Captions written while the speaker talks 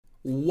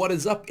What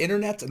is up,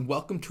 internet, and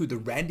welcome to the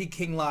Randy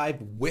King Live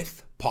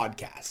with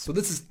podcast. So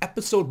this is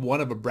episode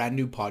 1 of a brand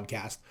new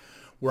podcast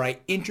where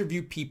I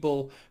interview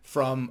people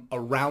from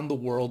around the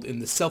world in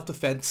the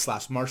self-defense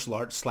slash martial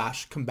arts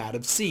slash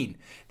combative scene.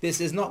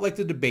 This is not like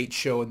the debate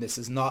show, and this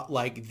is not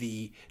like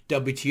the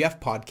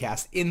WTF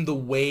podcast in the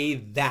way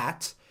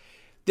that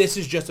this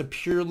is just a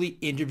purely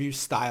interview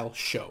style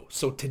show.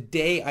 So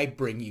today I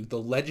bring you the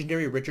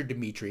legendary Richard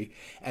Dimitri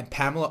and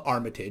Pamela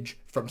Armitage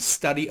from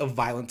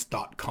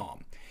studyofviolence.com.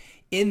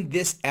 In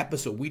this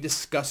episode, we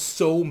discuss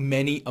so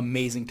many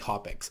amazing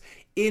topics,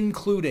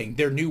 including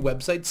their new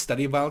website,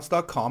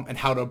 studyofviolence.com, and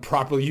how to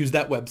properly use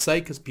that website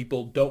because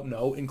people don't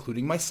know,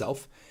 including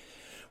myself.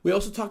 We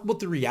also talk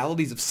about the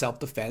realities of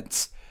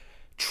self-defense,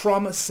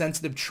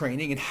 trauma-sensitive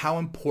training, and how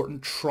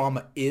important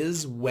trauma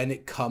is when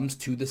it comes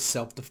to the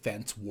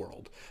self-defense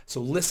world.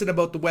 So listen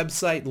about the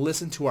website,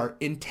 listen to our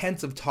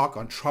intensive talk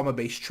on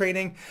trauma-based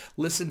training,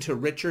 listen to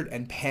Richard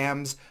and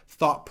Pam's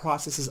thought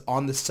processes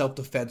on the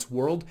self-defense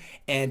world,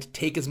 and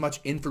take as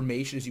much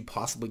information as you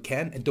possibly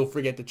can. And don't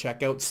forget to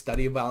check out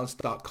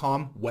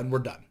studyofviolence.com when we're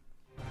done.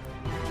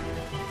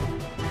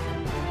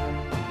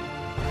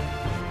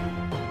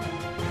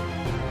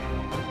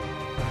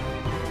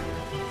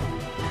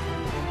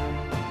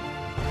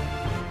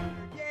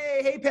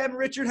 Hey, Pam and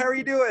Richard, how are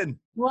you doing?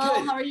 Well,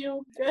 Good. how are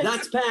you? Good.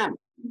 That's Pam.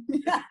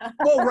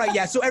 Oh, right,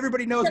 yeah, so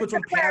everybody knows which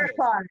one Pam is.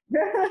 Clarify.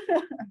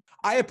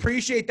 I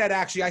appreciate that,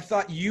 actually. I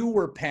thought you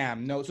were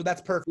Pam. No, so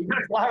that's perfect. You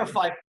gotta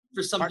clarify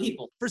for some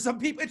people. For some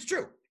people, it's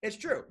true. It's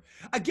true.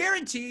 I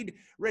guaranteed,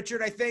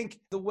 Richard, I think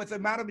with the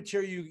amount of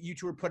material you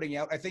two are putting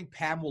out, I think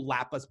Pam will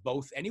lap us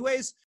both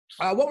anyways.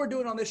 What we're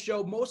doing on this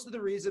show, most of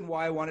the reason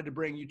why I wanted to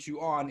bring you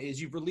two on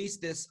is you've released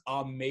this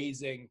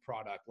amazing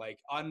product, like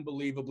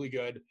unbelievably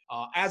good.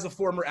 As a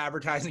former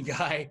advertising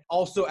guy,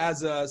 also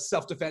as a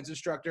self-defense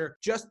instructor,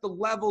 just the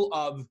level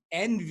of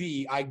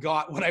envy I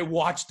got when I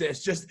watched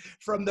this, just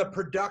from the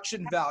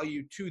production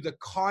value to the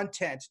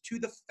content to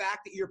the fact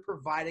that you're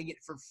providing it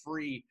for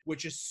free,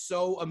 which is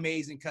so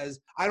amazing because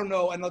I don't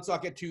know, and let's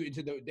not get too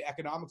into the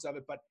economics of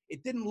it, but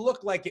it didn't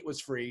look like it was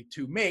free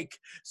to make.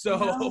 So,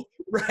 No.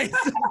 right?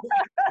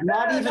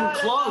 Not even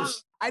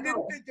close. I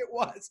didn't think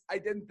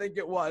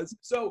it was.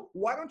 So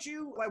why don't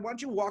you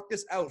walk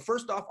this out?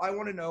 First off, I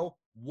want to know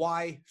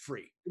why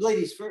free.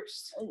 Ladies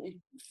first.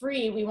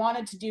 Free. We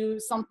wanted to do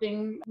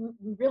something.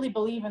 We really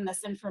believe in this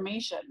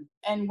information,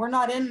 and we're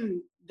not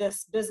in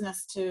this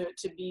business to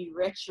be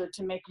rich or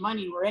to make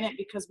money. We're in it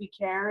because we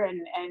care,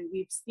 and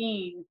we've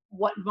seen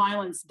what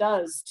violence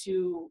does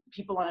to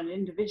people on an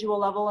individual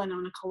level and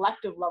on a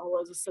collective level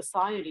as a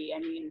society. I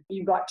mean,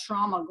 you've got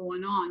trauma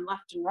going on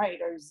left and right.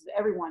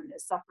 Everyone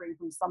is suffering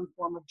from some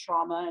form of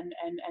trauma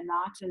and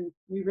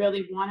we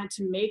really wanted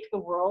to make the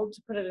world,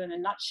 to put it in a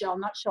nutshell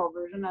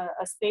version, a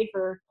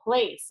safer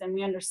place. And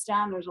we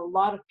understand there's a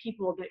lot of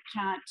people that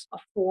can't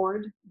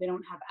afford, they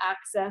don't have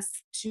access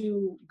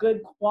to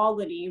good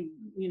quality,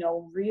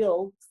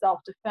 real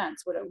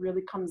self-defense, what it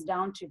really comes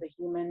down to, the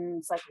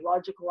human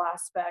psychological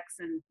aspects.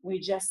 And we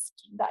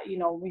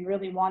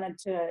really wanted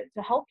to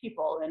help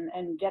people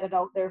and get it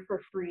out there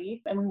for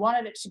free. And we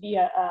wanted it to be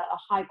a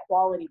high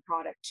quality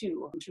product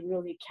too, to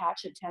really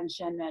catch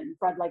attention and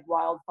spread like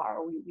wildfire.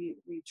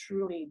 We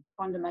truly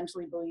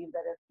fundamentally believe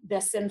that if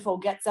this info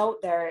gets out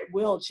there, it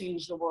will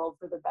change the world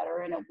for the better,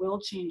 and it will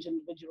change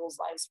individuals'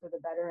 lives for the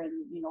better. And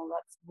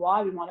that's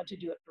why we wanted to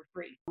do it for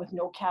free, with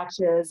no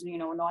catches,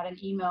 not an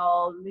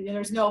email.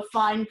 There's no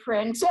fine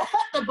print at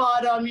the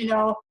bottom,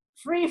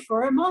 free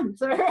for a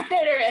month or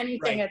anything.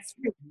 Right. It's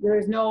free.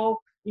 There's no,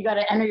 you got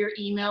to enter your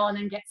email and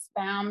then get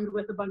spammed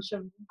with a bunch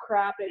of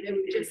crap. It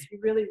was just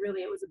really,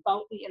 it was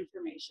about the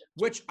information.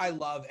 Which I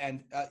love.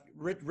 And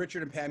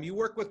Richard and Pam, you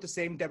work with the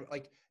same,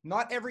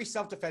 not every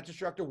self-defense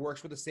instructor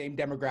works with the same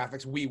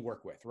demographics we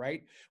work with,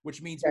 right? Which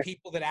means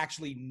people that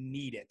actually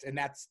need it. And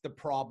that's the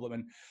problem.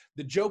 And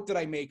the joke that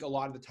I make a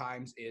lot of the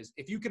times is,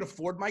 if you can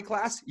afford my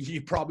class,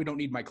 you probably don't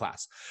need my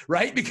class,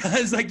 right?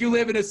 Because you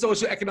live in a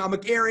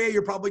socioeconomic area,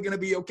 you're probably going to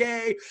be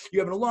okay. You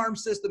have an alarm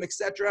system,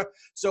 etc.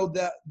 So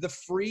the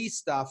free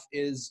stuff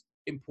is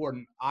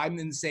important. I'm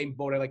in the same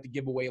boat. I like to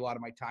give away a lot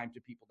of my time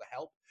to people to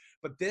help.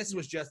 But this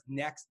was just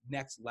next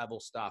level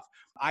stuff.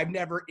 I've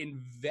never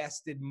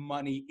invested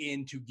money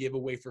in to give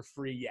away for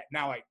free yet.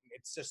 Now it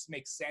just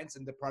makes sense,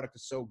 and the product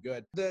is so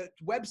good. The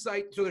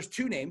website, so there's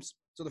two names.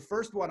 So the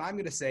first one I'm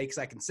going to say, because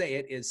I can say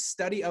it, is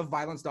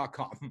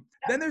studyofviolence.com.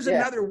 Then there's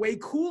another way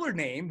cooler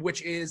name,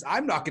 which is,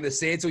 I'm not going to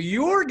say it, so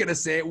you're going to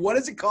say it. What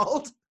is it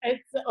called?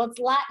 It's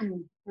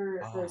Latin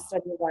for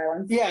study of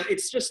violence. Yeah,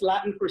 it's just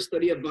Latin for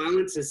study of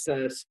violence. It's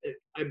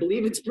I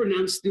believe it's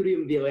pronounced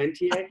Studium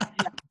Violentiae.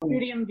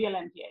 Studium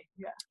Violentiae,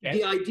 yeah.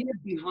 The idea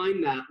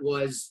behind that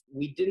was,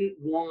 we didn't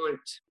want,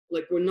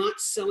 we're not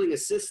selling a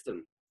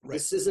system. Right.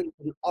 This isn't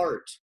an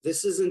art.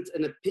 This isn't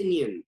an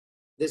opinion.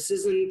 This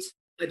isn't,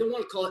 I don't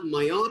want to call it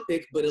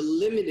myopic, but a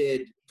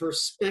limited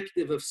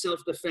perspective of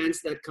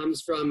self-defense that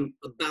comes from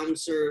a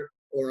bouncer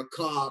or a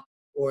cop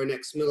or an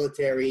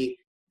ex-military.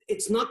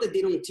 It's not that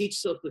they don't teach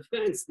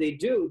self-defense, they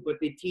do, but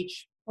they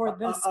teach For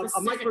the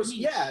specific niche.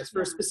 Yeah, it's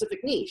for a specific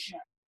niche.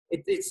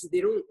 Yeah. It's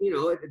they don't,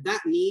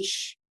 that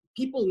niche,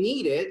 people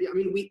need it. I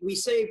mean, we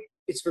say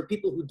it's for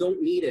people who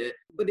don't need it,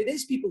 but it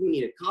is people who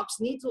need it. Cops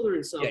need to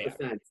learn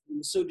self-defense.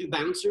 Yeah. So do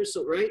bouncers,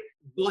 so right?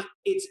 But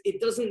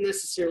it doesn't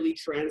necessarily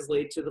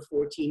translate to the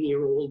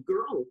 14-year-old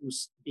girl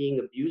who's being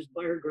abused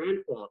by her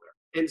grandfather.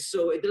 And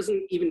so it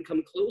doesn't even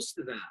come close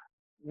to that.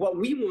 What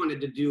we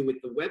wanted to do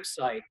with the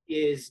website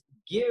is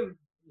give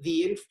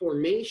the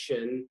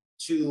information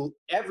to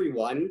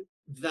everyone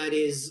that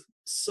is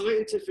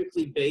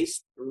scientifically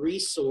based,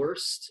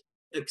 resourced,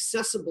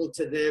 accessible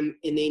to them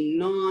in a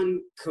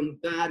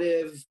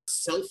non-combative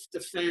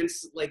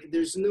self-defense. Like,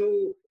 there's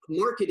no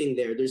marketing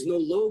there. There's no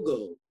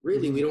logo.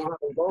 Really, we don't have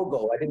a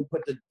logo. I didn't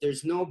put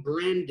there's no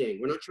branding.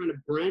 We're not trying to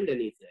brand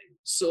anything.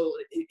 So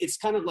it's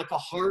kind of like a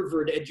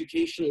Harvard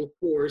educational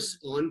course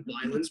on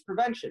violence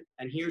prevention.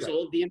 And here's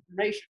all of the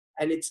information.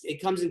 And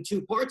it comes in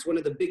two parts. One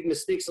of the big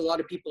mistakes a lot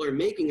of people are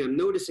making, I'm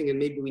noticing, and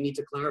maybe we need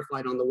to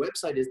clarify it on the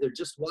website, is they're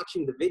just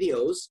watching the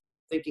videos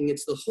thinking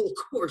it's the whole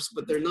course,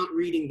 but they're not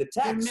reading the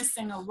text. They're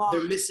missing a lot.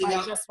 They're missing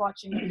out. Just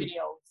watching the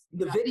videos.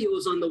 The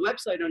videos on the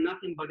website are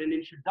nothing but an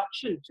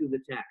introduction to the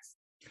text,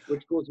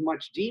 which goes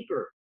much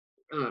deeper,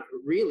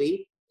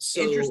 really.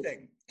 So,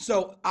 interesting.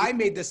 So I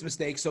made this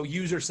mistake. So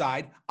user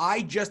side,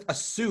 I just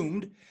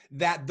assumed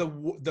that the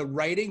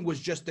writing was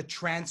just the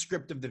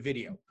transcript of the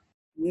video.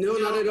 No,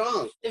 not at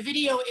all. The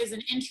video is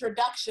an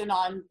introduction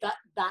on that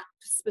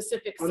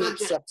specific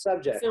subject. That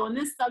subject. So in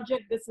this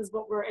subject, this is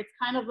what it's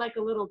kind of like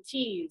a little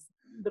tease.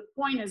 The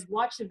point is,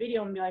 watch the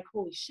video and be like,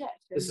 holy shit.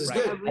 This is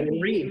good. And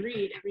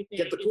read everything.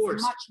 Get the course.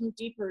 It's much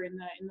deeper in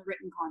the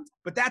written content.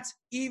 But that's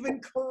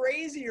even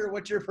crazier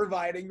what you're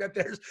providing.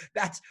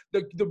 That's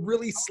the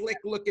really slick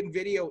looking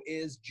video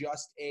is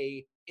just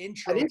a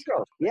intro. An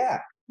intro, yeah.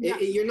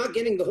 You're not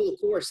getting the whole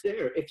course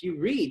there. If you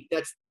read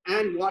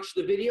and watch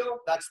the video,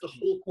 that's the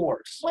whole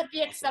course. With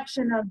the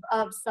exception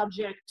of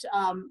subject,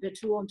 the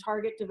tool and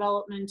target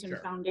development and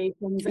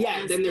foundations.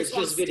 Yeah, then there's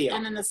just video.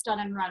 And then the stun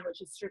and run,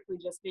 which is strictly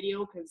just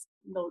video, because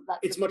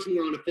it's much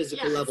more on a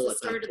physical level at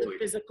that point. It's the start of the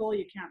physical.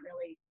 You can't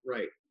really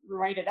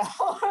write it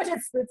out.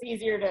 It's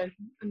easier to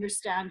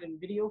understand in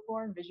video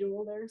form,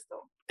 visual there.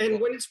 So. And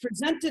when it's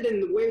presented in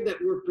the way that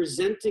we're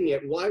presenting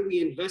it, why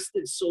we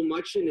invested so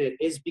much in it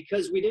is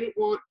because we didn't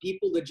want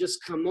people to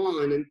just come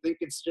on and think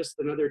it's just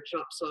another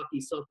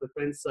chop-socky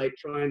self-defense site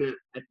trying to,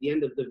 at the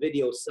end of the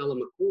video, sell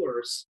them a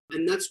course.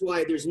 And that's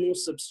why there's no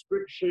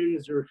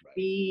subscriptions or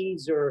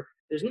fees or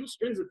there's no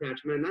strings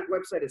attached, man. That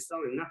website is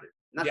selling nothing.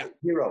 Nothing.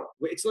 Zero.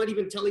 It's not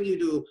even telling you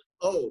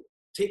to,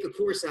 take a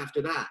course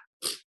after that.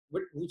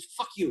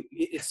 Fuck you.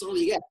 It's all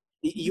you get.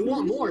 You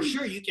want more?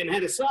 Sure, you can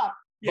head us up.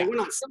 But we're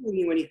not selling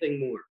you anything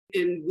more.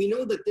 And we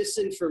know that this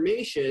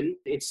information,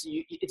 it's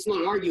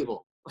not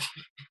arguable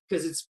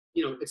because it's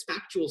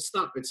factual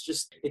stuff.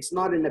 It's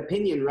not an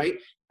opinion, right?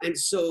 And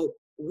so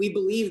we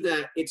believe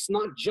that it's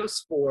not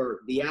just for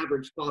the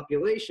average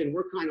population.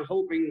 We're kind of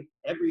hoping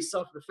every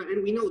self-defense,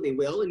 and we know they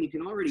will, and you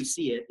can already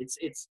see it.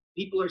 It's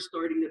people are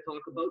starting to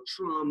talk about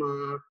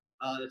trauma,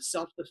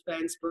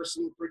 self-defense,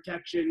 personal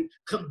protection.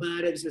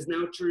 Combatives has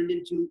now turned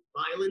into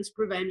violence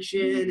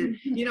prevention. And,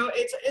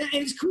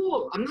 it's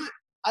cool.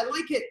 I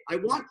like it. I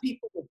want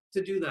people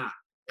to do that.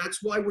 That's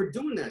why we're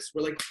doing this.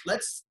 We're like,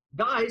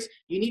 guys,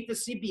 you need to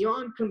see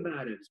beyond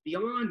combatives,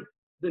 beyond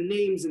the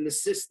names and the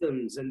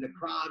systems and the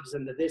crowds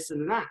and the this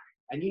and the that.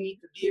 And you need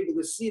to be able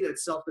to see that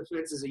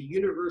self-defense is a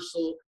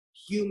universal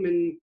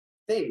human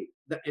thing.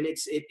 And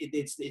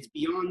it's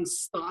beyond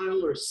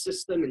style or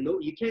system. And no,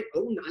 you can't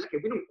own that.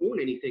 We don't own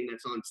anything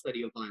that's on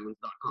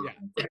studyofviolence.com.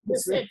 Yeah.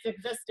 It's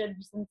existed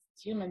since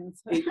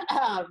humans,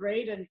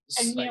 right? And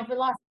for the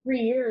last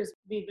 3 years,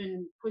 we've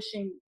been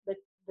pushing the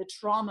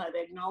trauma,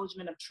 the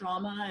acknowledgement of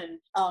trauma,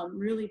 and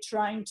really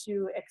trying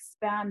to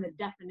expand the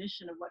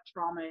definition of what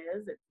trauma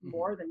is. It's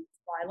more than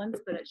violence,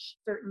 but it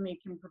certainly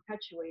can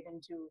perpetuate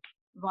into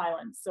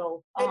violence.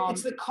 So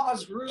it's the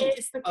cause root.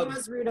 It's the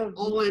cause root of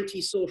all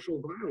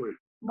antisocial violence.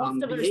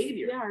 Most of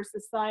behavior. Our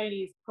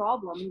society's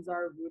problems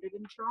are rooted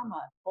in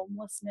trauma,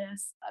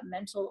 homelessness,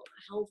 mental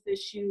health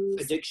issues,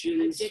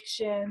 addictions.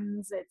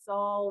 It's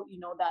all,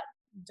 that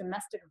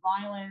domestic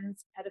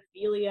violence,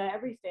 pedophilia,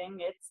 everything.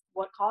 It's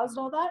what caused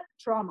all that?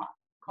 Trauma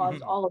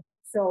caused all of it.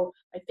 So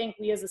I think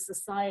we as a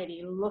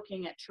society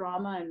looking at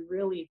trauma and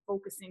really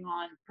focusing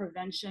on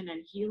prevention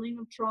and healing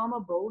of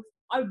trauma, both,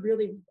 I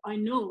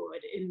know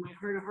it in my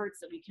heart of hearts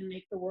that we can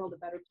make the world a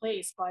better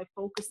place by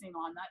focusing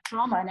on that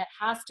trauma. And it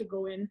has to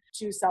go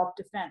into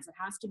self-defense. It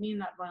has to be in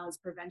that violence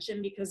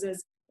prevention, because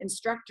as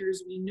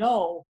instructors, we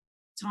know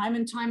time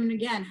and time and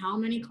again how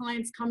many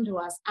clients come to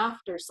us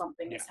after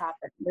something has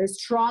happened. There's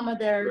trauma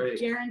there,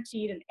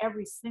 guaranteed, in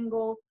every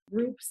single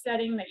group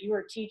setting that you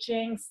are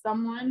teaching.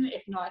 Someone,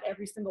 if not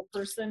every single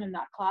person in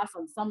that class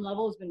on some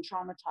level, has been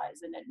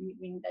traumatized, and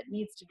that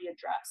needs to be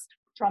addressed.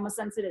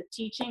 Trauma-sensitive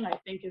teaching, I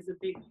think, is a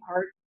big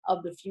part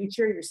of the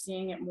future. You're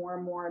seeing it more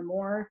and more and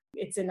more.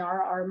 It's in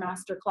our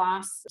master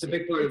class. It's a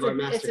big part of our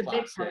master class.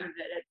 It's a big part of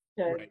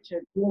it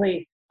to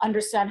really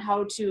understand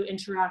how to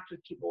interact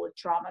with people with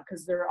trauma,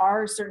 because there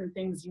are certain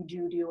things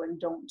you do and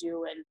don't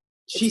do. And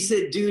she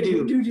said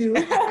do.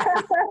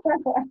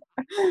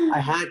 I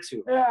had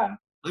to. Yeah.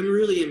 I'm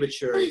really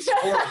immature. It's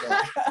horrible.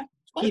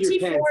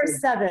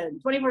 24/7.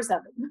 24/7.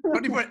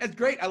 24. It's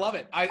great. I love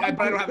it. But I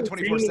don't have a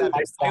 24/7. And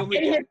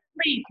his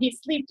sleep. He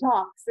sleep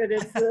talks. It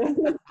is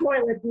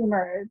toilet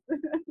humor.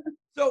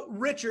 So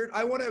Richard,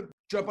 I want to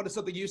jump onto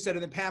something you said,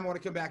 and then Pam, I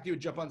want to come back to you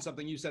and jump on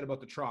something you said about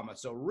the trauma.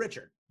 So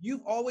Richard,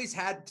 you've always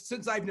had,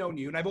 since I've known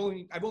you, and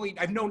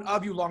I've known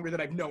of you longer than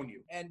I've known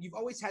you, and you've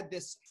always had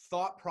this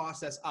thought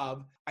process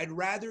of, I'd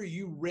rather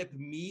you rip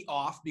me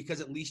off because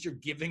at least you're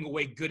giving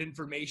away good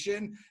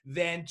information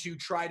than to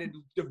try to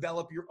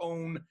develop your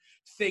own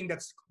thing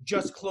that's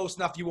just close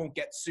enough you won't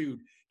get sued.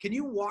 Can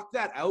you walk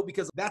that out?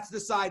 Because that's the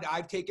side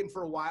I've taken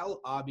for a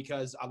while,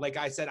 because like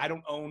I said, I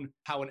don't own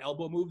how an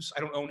elbow moves.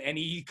 I don't own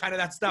any kind of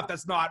that stuff.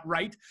 That's not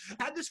right.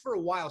 I've had this for a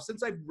while.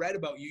 Since I've read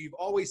about you, you've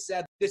always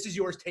said, this is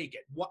yours, take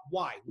it.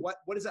 Why?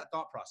 What is that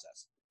thought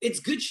process?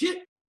 It's good shit.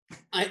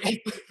 I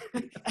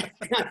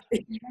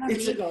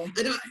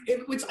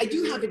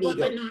do have an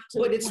ego,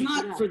 but it's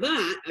not for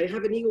that. I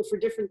have an ego for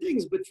different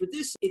things, but for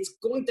this, it's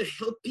going to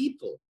help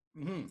people.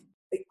 Mm-hmm.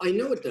 I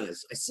know it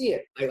does. I see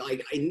it.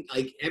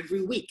 I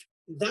every week.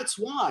 That's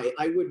why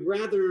I would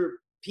rather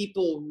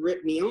people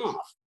rip me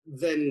off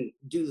than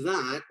do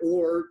that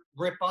or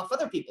rip off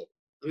other people.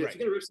 I mean, If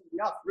you're going to rip something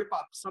off, rip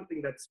off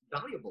something that's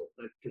valuable,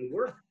 that can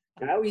work.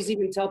 And I always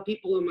even tell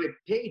people on my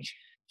page,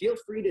 feel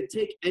free to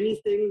take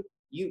anything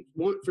you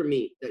want from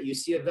me that you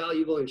see as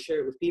valuable and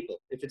share it with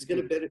people. If it's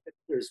going to benefit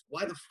others,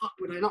 why the fuck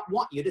would I not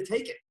want you to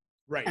take it?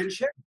 Right. And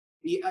share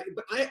it?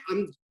 But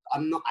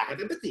I'm not, I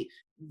have empathy.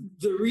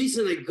 The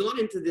reason I got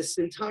into this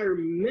entire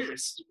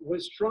mess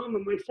was trauma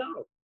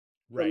myself.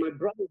 Right. From my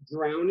brother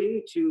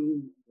drowning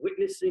to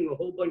witnessing a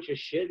whole bunch of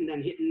shit and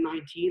then hitting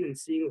 19 and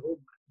seeing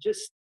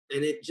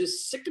and it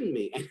just sickened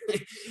me.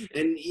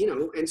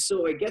 And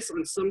so I guess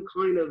on some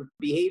kind of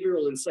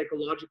behavioral and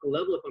psychological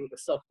level, if I'm to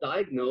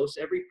self-diagnose,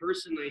 every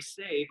person I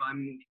save,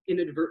 I'm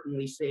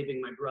inadvertently saving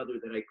my brother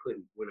that I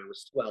couldn't when I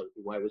was 12,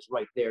 who I was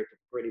right there to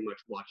pretty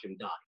much watch him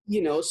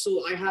die.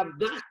 So I have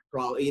that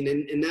problem,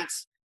 and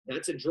that's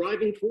a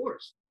driving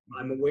force.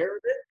 I'm aware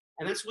of it,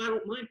 and that's why I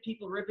don't mind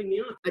people ripping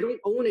me off. I don't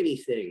own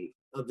anything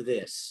of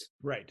this.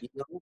 Right.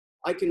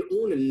 I can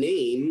own a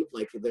name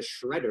like the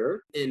Shredder,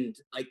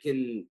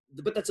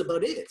 but that's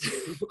about it.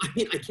 I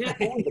mean, I can't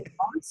own the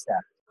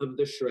concept of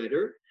the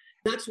Shredder.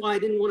 That's why I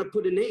didn't want to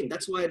put a name.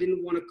 That's why I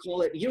didn't want to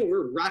call it,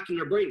 we're racking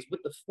our brains. What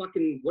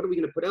are we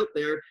going to put out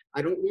there?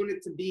 I don't want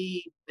it to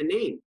be a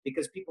name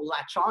because people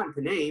latch on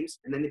to names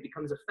and then it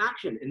becomes a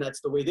faction. And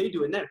that's the way they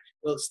do it now.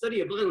 Well, study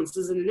of violence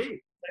isn't a name.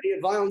 Study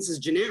of violence is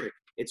generic.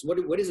 It's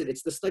what is it?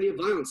 It's the study of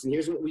violence, and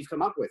here's what we've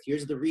come up with.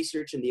 Here's the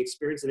research and the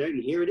experience,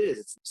 and here it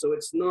is. So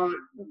it's not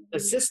a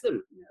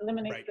system. It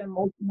eliminates the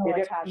emotional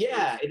attachment.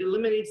 Yeah, it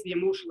eliminates the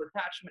emotional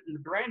attachment and the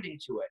branding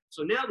to it.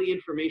 So now the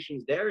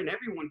information's there, and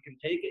everyone can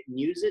take it and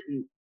use it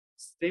and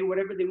say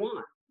whatever they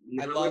want.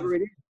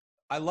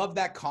 I love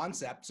that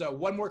concept. So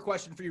one more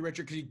question for you,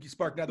 Richard, because you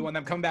sparked another one.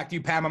 I'm coming back to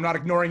you, Pam. I'm not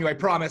ignoring you, I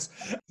promise.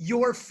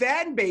 Your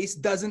fan base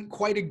doesn't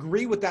quite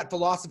agree with that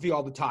philosophy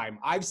all the time.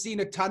 I've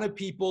seen a ton of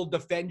people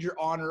defend your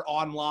honor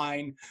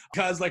online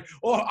because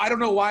I don't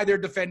know why they're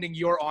defending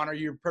your honor.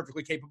 You're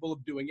perfectly capable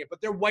of doing it, but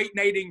they're white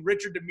knighting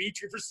Richard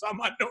Dimitri for some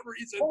unknown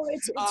reason. Oh,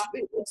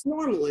 it's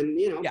normal, and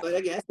but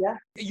I guess, yeah.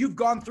 You've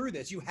gone through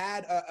this. You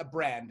had a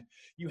brand.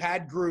 You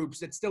had groups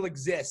that still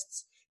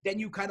exists. Then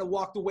you kind of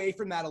walked away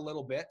from that a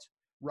little bit.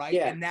 Right.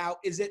 Yeah. And now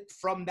is it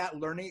from that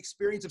learning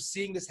experience of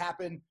seeing this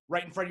happen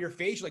right in front of your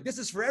face? You're like, this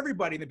is for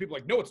everybody. And then people are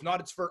like, no, it's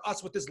not. It's for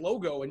us with this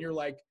logo. And you're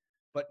like,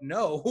 but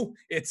no,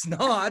 it's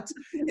not.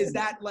 Was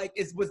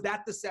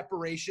that the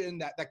separation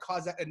that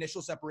caused that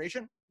initial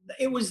separation?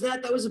 It was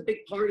that was a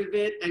big part of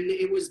it. And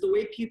it was the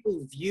way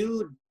people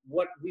viewed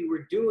what we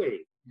were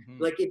doing.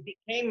 Mm-hmm. Like it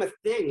became a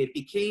thing. It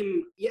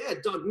became,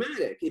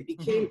 dogmatic. It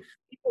became,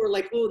 people were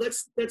like, oh,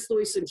 that's the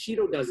way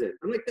Sanchito does it.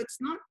 I'm like, that's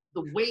not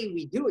the way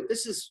we do it.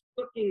 This is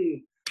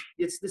fucking,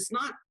 it's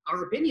not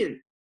our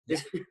opinion.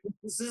 This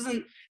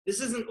isn't,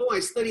 oh, I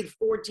studied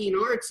 14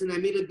 arts and I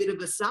made a bit of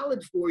a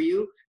salad for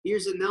you.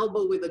 Here's an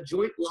elbow with a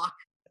joint lock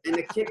and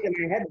a kick in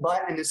the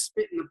headbutt and a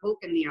spit and a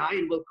poke in the eye,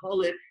 and we'll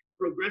call it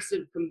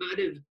progressive,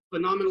 combative,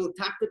 phenomenal,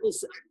 tactical.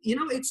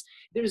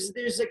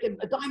 There's like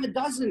a dime a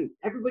dozen.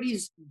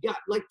 Everybody's got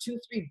like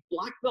 2-3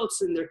 black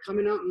belts and they're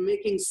coming out and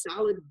making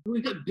salad.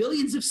 We've got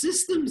billions of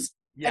systems.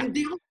 Yeah. And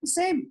they're all the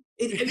same.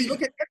 If you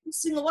look at every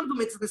single one of them,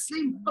 it's the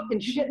same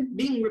fucking shit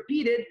being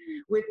repeated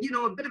with,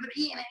 a bit of an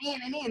E and an E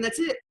and an E, and that's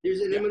it.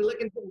 I'm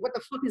looking for, what the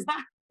fuck is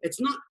that?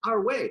 It's not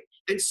our way.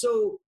 And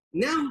so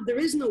Now there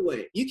is no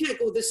way. You can't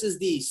go, this is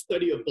the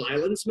study of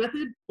violence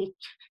method. Well,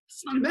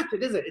 it's not a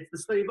method, is it? It's the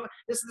study of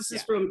this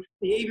is from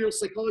behavioral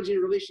psychology in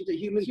relation to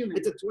human.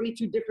 It's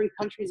 22 different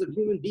countries of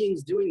human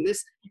beings doing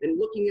this and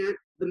looking at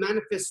the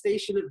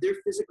manifestation of their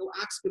physical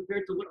acts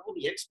compared to what all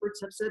the experts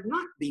have said,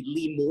 not the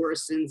Lee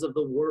Morrisons of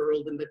the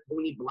world and the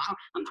Tony Blau.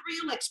 I'm the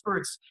real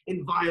experts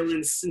in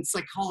violence and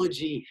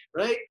psychology,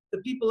 right? The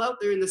people out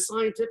there in the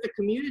scientific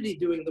community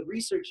doing the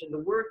research and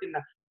the work and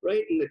the,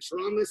 right, and the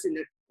traumas and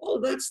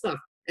all that stuff.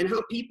 And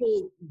how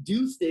people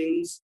do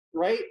things,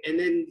 right? And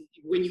then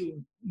when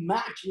you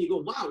match and you go,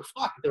 wow,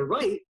 fuck, they're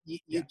right.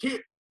 You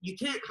can't,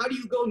 how do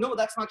you go, no,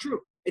 that's not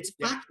true. It's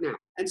fact now.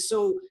 And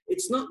so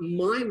it's not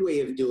my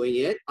way of doing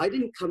it. I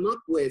didn't come up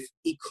with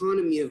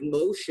economy of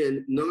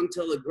motion,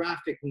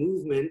 non-telegraphic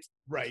movement,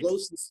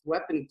 closest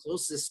weapon,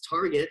 closest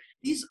target.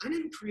 I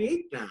didn't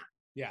create that.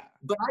 Yeah.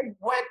 But I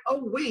went,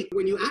 oh, wait,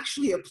 when you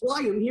actually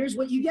apply them, here's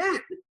what you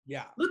get.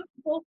 Yeah. Look,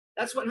 people,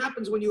 that's what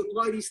happens when you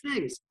apply these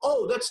things.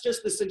 Oh, that's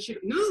just the sensual.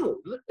 No,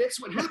 that's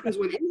what happens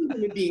when any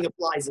human being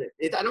applies it.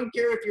 I don't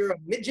care if you're a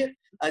midget,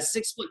 a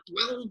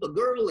 6'12", a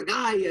girl, a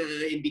guy,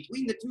 in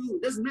between the two,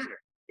 it doesn't matter.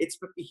 It's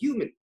for the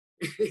human.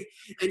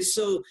 And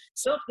so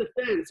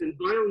self-defense and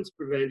violence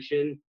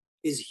prevention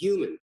is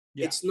human.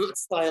 Yeah. It's not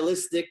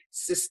stylistic,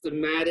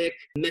 systematic,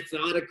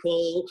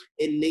 methodical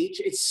in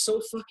nature. It's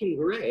so fucking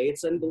gray.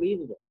 It's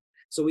unbelievable.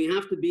 So we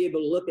have to be able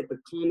to look at the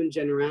common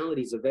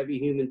generalities of every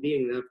human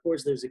being. And of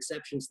course, there's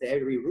exceptions to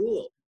every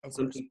rule.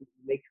 Some people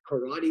make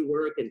karate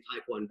work and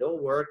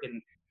taekwondo work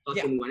and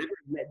fucking whatever.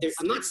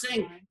 I'm not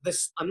saying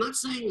this. I'm not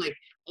saying like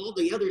all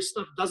the other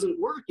stuff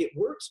doesn't work. It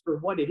works for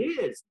what it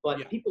is,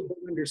 but people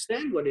don't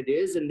understand what it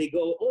is, and they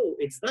go, "Oh,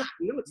 it's that."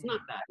 No, it's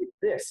not that. It's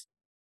this.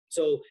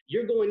 So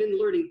you're going in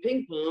learning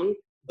ping pong,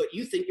 but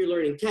you think you're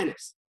learning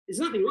tennis. There's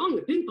nothing wrong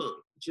with ping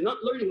pong, but you're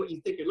not learning what you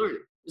think you're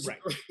learning.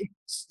 Right.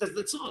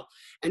 That's all.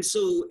 And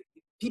so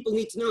people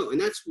need to know, and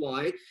that's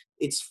why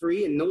it's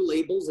free and no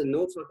labels and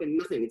no fucking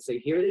nothing. It's say,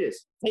 here it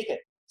is. Take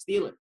it,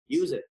 steal it,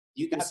 use it.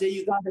 You can say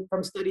you got it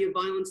from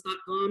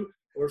studyofviolence.com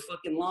or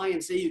fucking lie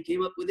and say you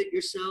came up with it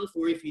yourself,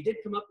 or if you did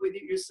come up with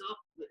it yourself,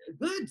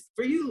 good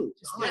for you.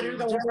 Better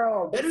the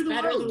world. Better the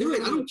world. Do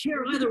it. I don't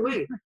care either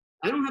way.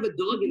 I don't have a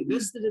dog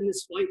invested in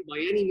this fight by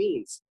any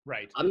means.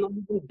 Right. I'm not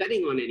even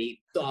betting on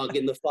any dog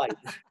in the fight.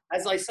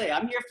 As I say,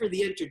 I'm here for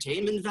the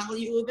entertainment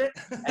value of it,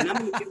 and I'm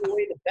going to give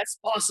away the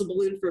best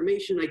possible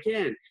information I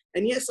can.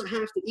 And yes, I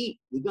have to eat.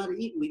 We got to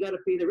eat. We got to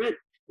pay the rent.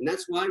 And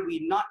that's why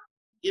we're not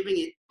giving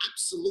it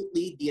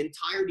absolutely the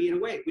entirety in a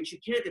way, which you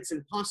can't. It's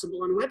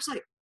impossible on a website.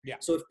 Yeah.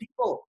 So if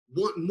people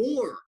want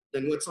more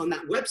than what's on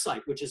that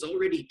website, which is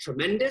already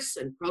tremendous,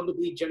 and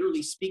probably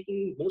generally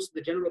speaking, most of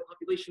the general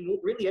population won't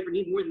really ever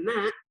need more than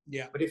that.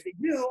 Yeah. But if they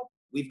do,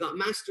 we've got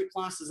master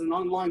classes and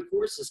online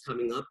courses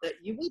coming up that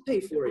you will pay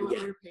for it.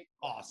 Yeah.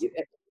 Awesome.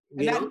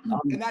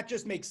 And that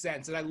just makes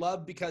sense. And I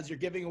love, because you're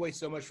giving away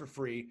so much for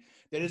free.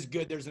 That is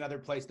good. There's another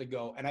place to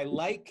go. And I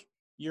like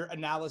your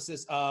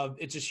analysis of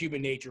it's just human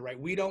nature, right?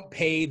 We don't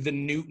pay the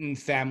Newton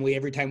family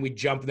every time we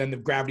jump, and then the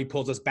gravity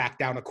pulls us back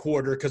down a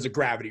quarter because of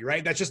gravity,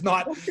 right? That's just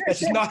not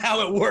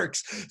how it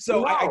works.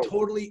 So no. I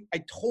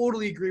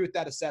totally agree with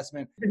that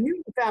assessment. The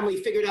Newton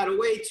family figured out a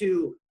way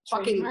to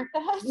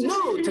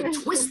to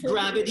twist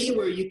gravity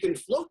where you can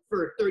float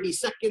for 30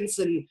 seconds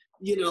and,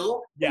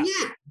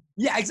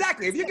 Yeah,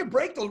 exactly. If you can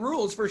break the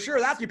rules, for sure,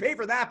 you pay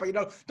for that, but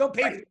don't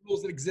pay for the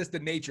rules that exist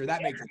in nature.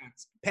 That makes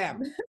sense.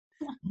 Pam,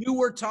 you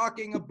were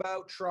talking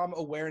about trauma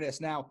awareness.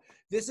 Now,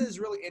 this is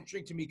really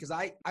interesting to me because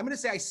I'm going to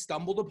say I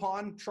stumbled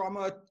upon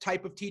trauma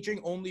type of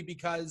teaching only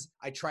because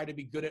I try to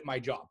be good at my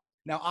job.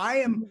 Now,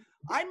 I'm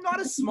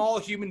not a small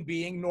human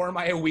being, nor am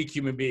I a weak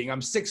human being. I'm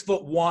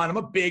 6'1". I'm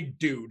a big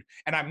dude,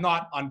 and I'm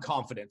not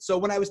unconfident. So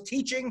when I was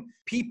teaching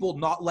people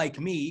not like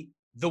me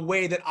the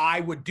way that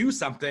I would do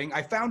something,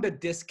 I found a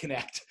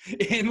disconnect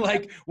in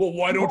like, well,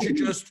 why don't you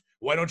just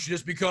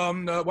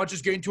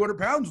gain 200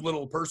 pounds,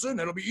 little person?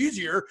 It'll be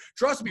easier.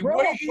 Trust me,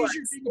 way easier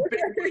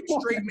being a big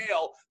straight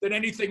male than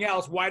anything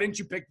else. Why didn't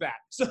you pick that?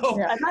 So,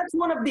 and that's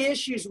one of the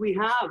issues we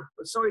have.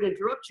 Sorry to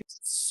interrupt you.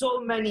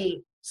 So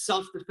many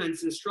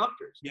self-defense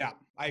instructors. Yeah,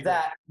 I agree.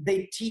 That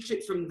they teach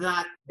it from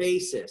that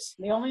basis.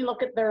 They only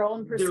look at their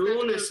own perspective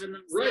and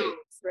themselves,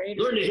 right?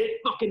 Learn to hit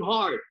fucking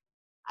hard.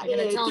 I'm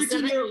going to tell a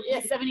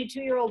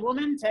 72-year-old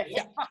woman to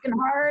hit fucking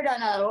hard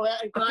on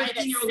a guy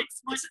that's 6'5"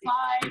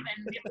 and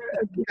get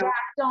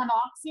whacked on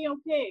oxy,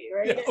 okay,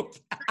 right? She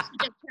just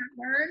can't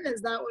learn?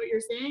 Is that what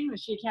you're saying?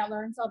 She can't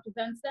learn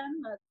self-defense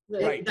then?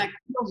 That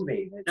kills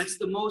me. That's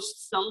the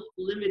most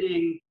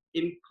self-limiting,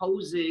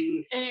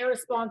 imposing. And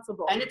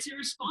irresponsible. And it's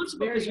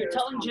irresponsible because you're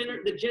telling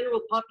the general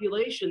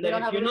population that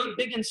if you're not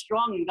big and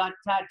strong and got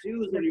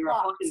tattoos and you're a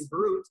fucking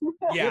brute,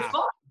 you're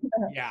fucked.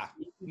 Yeah.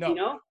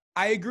 No.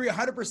 I agree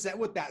 100%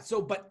 with that.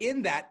 So, but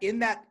in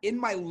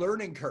my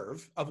learning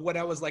curve of when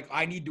I was like,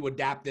 I need to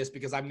adapt this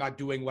because I'm not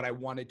doing what I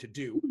wanted to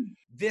do.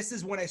 This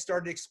is when I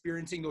started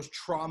experiencing those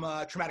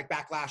traumatic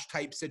backlash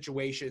type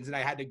situations. And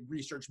I had to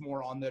research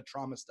more on the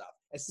trauma stuff,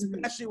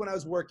 especially when I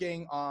was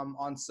working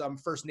on some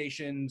First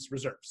Nations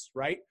reserves,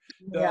 right?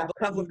 The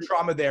level of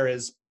trauma there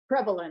is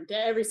prevalent.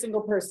 Every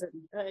single person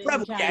in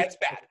Canada. Yeah, it's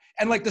bad.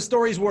 And like the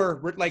stories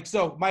were like,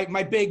 so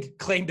my big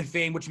claim to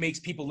fame, which makes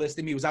people listen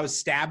to me, was I was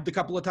stabbed a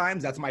couple of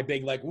times. That's my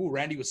big like, ooh,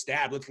 Randy was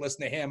stabbed. Let's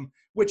listen to him,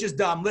 which is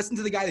dumb. Listen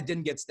to the guy that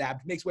didn't get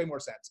stabbed. It makes way more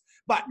sense.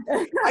 But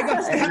I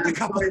got stabbed a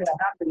couple of times. That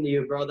happened to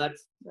you, bro.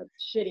 That's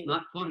shitty.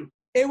 not fun.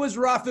 It was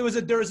rough. There was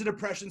a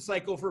depression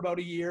cycle for about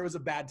a year. It was a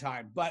bad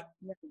time. But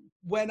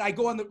when I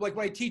go on when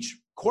I teach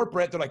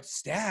corporate, they're like,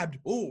 stabbed.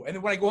 Ooh. And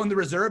then when I go on the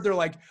reserve, they're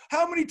like,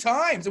 how many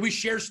times? And we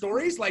share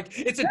stories. Like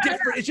it's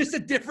just a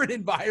different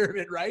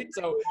environment, right?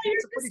 So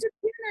it's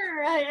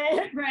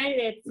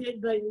right.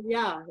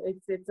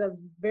 It's a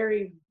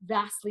very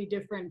vastly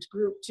different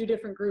group, two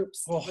different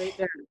groups right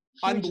there.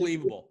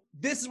 Unbelievable.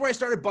 This is where I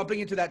started bumping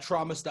into that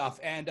trauma stuff.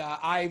 And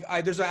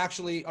there's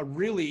actually a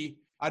really,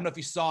 I don't know if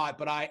you saw it,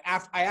 but I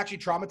actually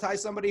traumatized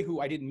somebody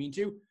who I didn't mean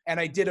to. And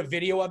I did a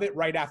video of it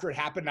right after it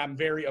happened. I'm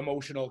very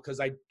emotional because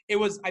I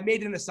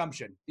made an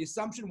assumption. The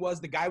assumption was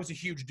the guy was a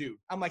huge dude.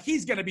 I'm like,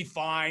 he's going to be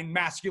fine,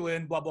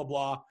 masculine, blah, blah,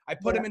 blah. I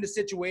put him in a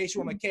situation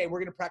where I'm like, hey, we're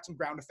going to practice some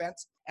ground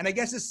defense. And I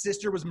guess his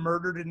sister was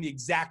murdered in the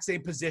exact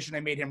same position I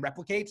made him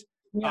replicate.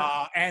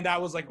 Yeah. And I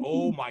was like,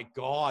 oh my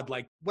God.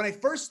 Like when I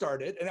first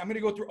started, and I'm going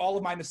to go through all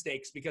of my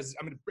mistakes because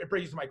I'm going to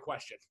bring you to my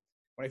question.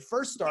 When I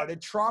first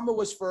started, trauma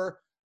was for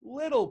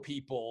little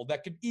people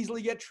that could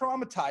easily get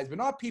traumatized, but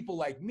not people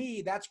like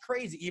me. That's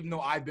crazy, even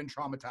though I've been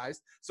traumatized.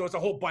 So it's a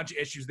whole bunch of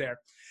issues there.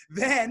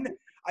 Then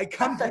I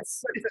come to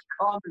such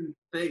a common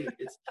thing.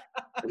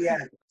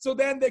 So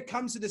then it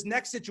comes to this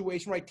next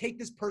situation where I take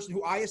this person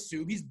who I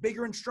assume he's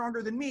bigger and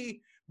stronger than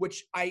me,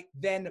 which I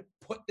then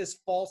put this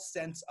false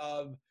sense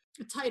of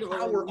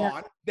power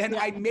on. Then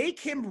I make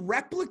him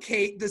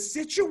replicate the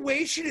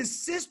situation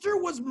his sister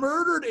was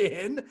murdered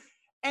in,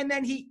 and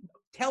then he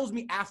tells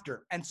me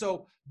after. And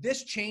so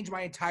this changed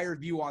my entire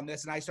view on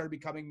this. And I started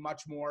becoming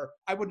much more,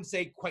 I wouldn't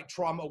say quite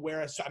trauma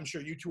aware, as I'm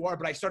sure you two are,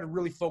 but I started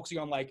really focusing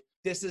on like,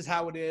 this is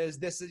how it is.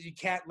 This is, you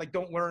can't like,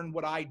 don't learn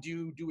what I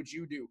do what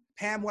you do.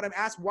 Pam, what I'm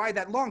asked, why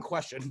that long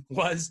question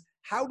was,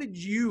 how did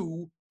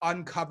you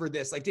uncover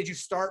this? Like, did you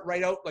start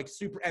right out like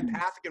super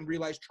empathic and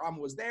realize trauma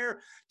was there?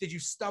 Did you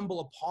stumble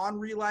upon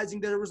realizing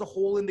that there was a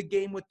hole in the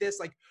game with this?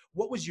 Like,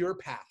 what was your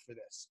path for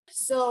this?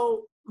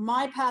 So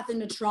my path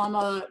into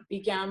trauma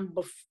began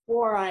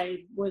before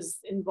I was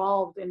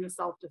involved in the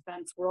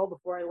self-defense world,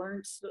 before I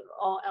learned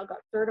I got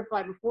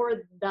certified, before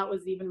that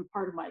was even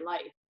part of my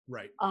life.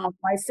 Right.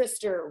 My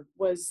sister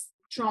was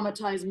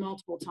traumatized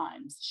multiple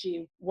times.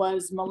 She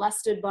was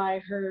molested by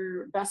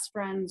her best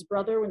friend's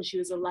brother when she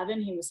was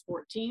 11. He was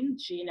 14.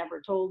 She never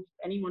told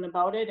anyone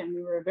about it. And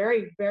we were a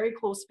very, very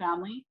close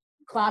family.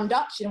 Clammed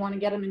up. She didn't want to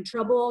get him in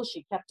trouble.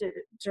 She kept it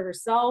to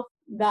herself.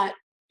 That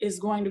is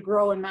going to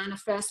grow and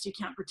manifest. You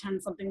can't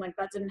pretend something like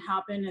that didn't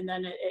happen. And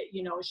then,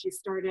 she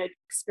started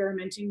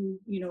experimenting,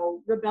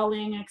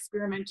 rebelling,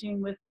 experimenting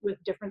with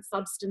different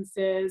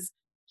substances.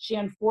 She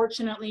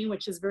unfortunately,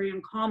 which is very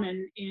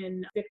uncommon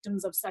in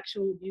victims of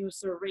sexual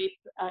abuse or rape,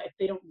 if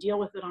they don't deal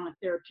with it on a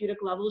therapeutic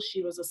level,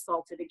 she was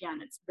assaulted again.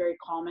 It's very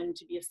common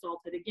to be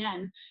assaulted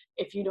again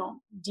if you don't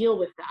deal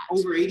with that.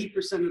 Over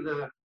 80% of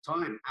the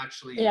time,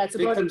 actually, it's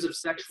victims of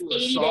sexual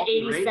assault,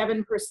 80 to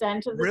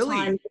 87% of the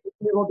time,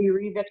 they will be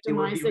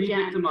re-victimized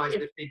again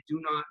if they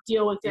do not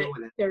deal with it.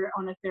 They're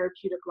on a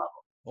therapeutic level.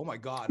 Oh my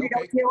God. They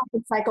don't deal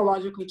with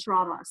psychological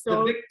trauma.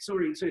 So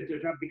sorry to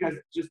interrupt, because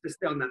just to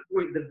stay on that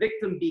point, the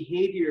victim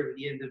behavior of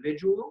the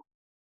individual,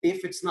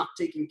 if it's not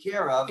taken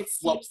care of, it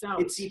seeps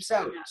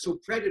out. Yeah. So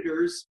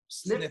predators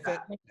sniff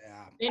that.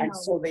 Yeah. And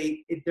so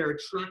they're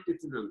attracted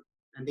to them,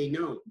 and they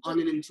know on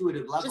an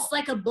intuitive level. Just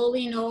like a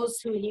bully knows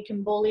who he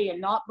can bully and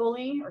not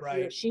bully, or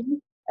he or she,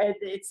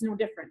 it's no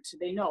different.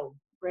 They know.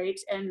 Right.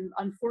 And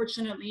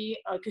unfortunately,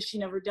 because she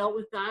never dealt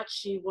with that,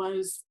 she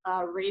was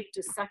raped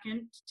a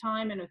second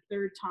time and a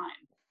third time.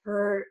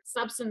 Her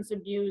substance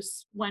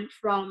abuse went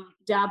from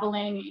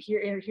dabbling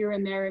here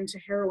and there into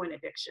heroin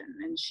addiction.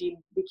 And she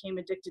became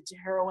addicted to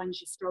heroin.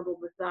 She struggled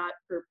with that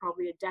for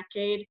probably a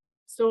decade.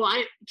 So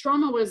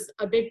trauma was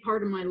a big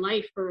part of my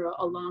life for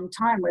a long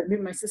time.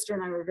 My sister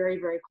and I were very,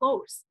 very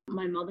close.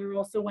 My mother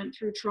also went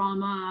through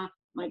trauma.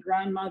 My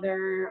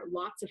grandmother,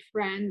 lots of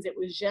friends. It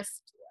was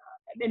just,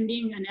 and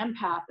being an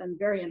empath, I'm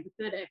very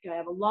empathetic. I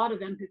have a lot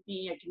of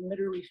empathy. I can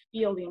literally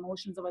feel the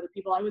emotions of other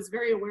people. I was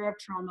very aware of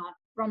trauma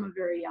from a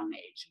very young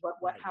age,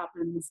 what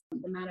happens,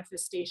 the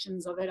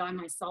manifestations of it. I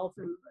myself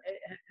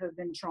have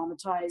been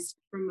traumatized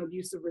from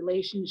abusive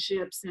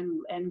relationships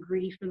and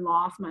grief and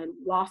loss. I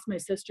lost my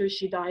sister.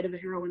 She died of a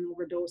heroin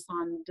overdose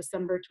on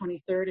December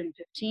 23rd and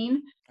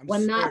 15.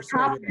 When that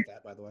happened,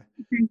 that, by the way.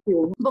 Thank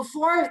you.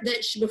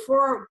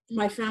 Before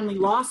my family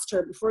lost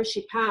her, before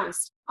she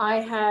passed,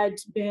 I had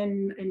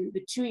been, in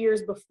the 2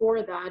 years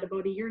before that,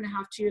 about a year and a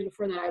half, 2 years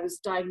before that, I was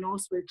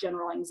diagnosed with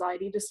general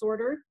anxiety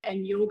disorder,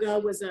 and yoga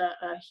was a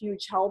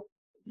huge help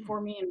for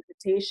me in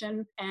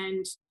meditation.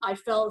 And I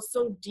fell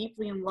so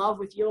deeply in love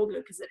with yoga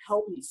because it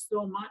helped me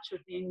so much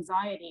with the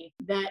anxiety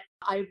that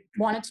I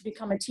wanted to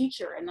become a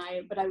teacher.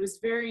 But I was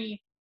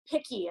very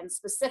picky and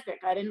specific.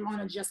 I didn't want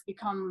to just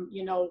become,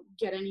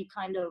 get any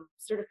kind of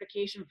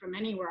certification from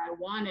anywhere. I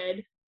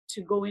wanted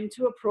to go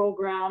into a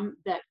program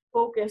that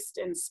focused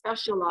and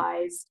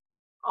specialized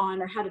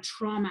on or had a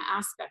trauma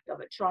aspect of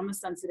it, trauma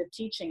sensitive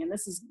teaching. And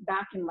this is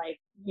back in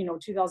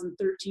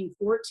 2013,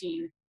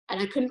 14.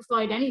 And I couldn't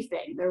find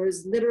anything. There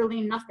was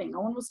literally nothing.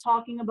 No one was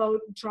talking about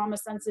trauma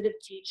sensitive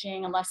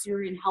teaching unless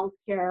you're in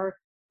healthcare,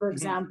 for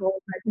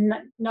example,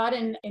 but not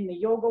in the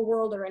yoga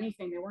world or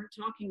anything. They weren't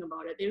talking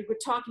about it. They were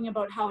talking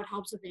about how it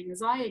helps with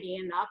anxiety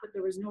and that, but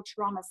there was no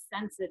trauma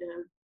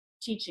sensitive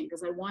teaching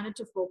because I wanted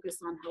to focus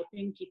on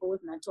helping people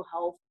with mental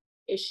health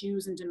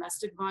issues and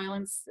domestic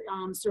violence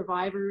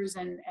survivors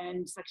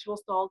and sexual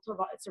assault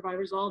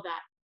survivors, all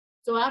that.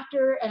 So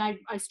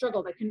I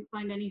struggled. I couldn't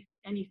find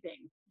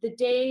anything. The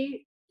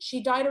day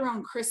she died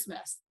around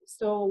Christmas.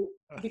 So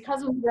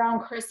because of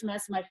around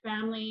Christmas, my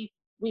family,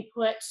 we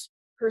put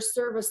her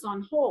service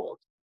on hold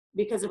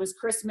because it was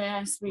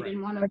Christmas. We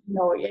didn't want to,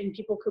 and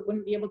people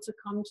wouldn't be able to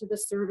come to the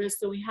service.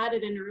 So we had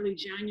it in early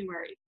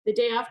January. The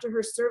day after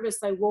her service,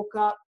 I woke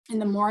up in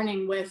the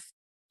morning with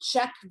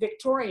check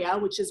Victoria,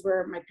 which is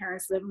where my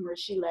parents live and where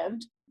she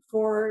lived,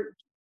 for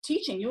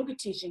yoga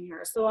teaching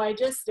here. So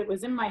it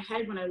was in my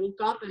head when I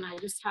woke up and I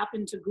just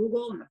happened to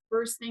Google, and the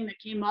first thing that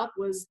came up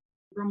was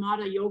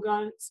Brahmata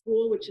Yoga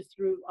School, which is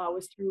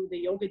was through the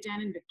Yoga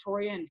Den in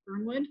Victoria and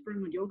Fernwood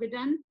Yoga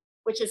Den,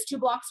 which is 2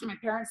 blocks from my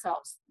parents'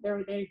 house.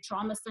 They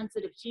trauma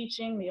sensitive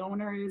teaching. The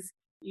owner is,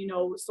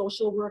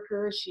 social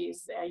worker.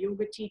 She's a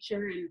yoga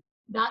teacher, and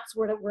that's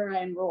where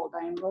I enrolled.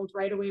 I enrolled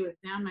right away with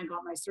them. I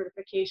got my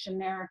certification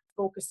there,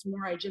 focused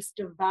more. I just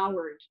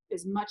devoured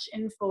as much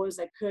info as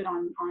I could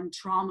on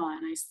trauma,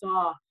 and I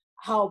saw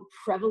how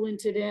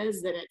prevalent it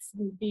is, that it's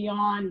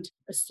beyond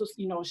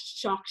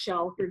shock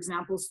shell. For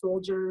example,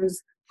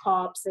 soldiers,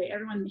 cops,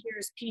 everyone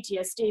hears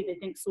PTSD, they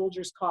think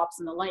soldiers, cops,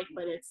 and the like,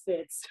 but it's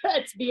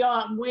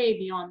way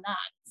beyond that.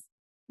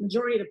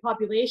 Majority of the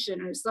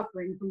population are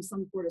suffering from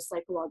some sort of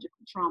psychological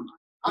trauma.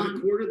 A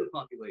quarter of the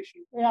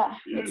population. Yeah,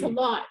 it's a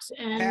lot.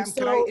 And Pam, so,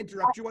 can I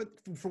interrupt you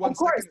for one of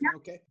course, second? yeah.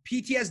 Okay.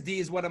 PTSD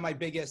is one of my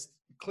biggest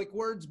click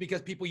words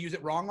because people use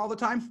it wrong all the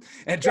time,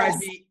 and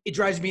it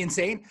drives me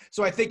insane.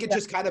 So I think it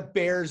just kind of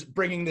bears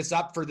bringing this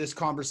up for this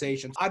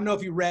conversation. I don't know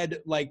if you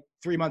read, like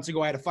 3 months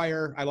ago, I had a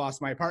fire. I lost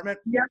my apartment.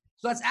 Yeah.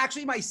 So that's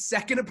actually my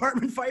second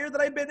apartment fire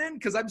that I've been in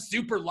because I'm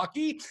super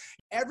lucky.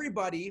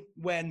 Everybody,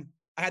 when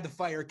I had the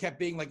fire, kept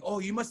being like, "Oh,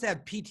 you must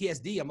have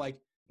PTSD." I'm like,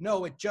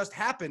 no, it just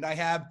happened. I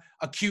have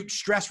acute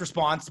stress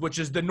response, which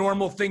is the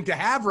normal thing to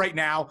have right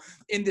now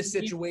in this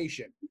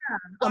situation.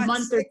 Yeah, a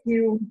month or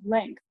two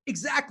length.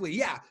 Exactly,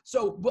 yeah.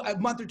 So a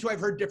month or two,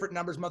 I've heard different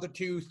numbers, month or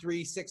 2,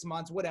 3, 6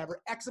 months,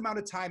 whatever, X amount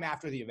of time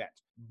after the event.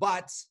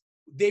 But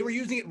they were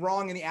using it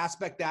wrong in the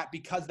aspect that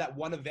because that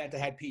one event I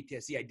had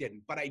PTSD, I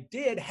didn't. But I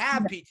did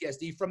have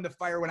PTSD from the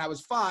fire when I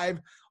was 5,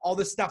 all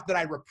the stuff that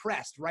I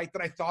repressed, right?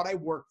 That I thought I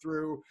worked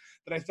through,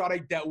 that I thought I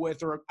dealt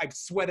with, or I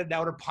sweated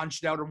out or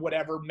punched out or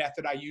whatever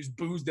method I used,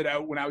 boozed it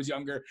out when I was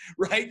younger,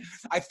 right?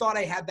 I thought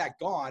I had that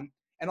gone.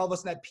 And all of a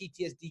sudden that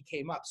PTSD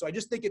came up. So I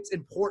just think it's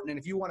important. And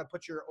if you want to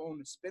put your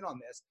own spin on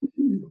this,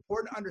 it's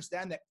important to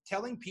understand that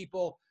telling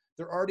people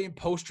they're already in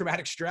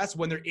post-traumatic stress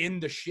when they're in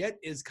the shit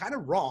is kind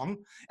of wrong.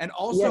 And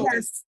also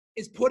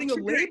is putting a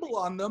label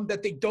on them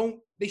that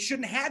they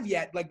shouldn't have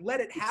yet. Like, let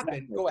it happen.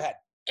 Exactly. Go ahead.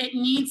 It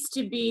needs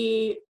to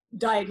be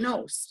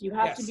diagnosed. You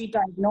have to be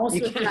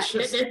diagnosed with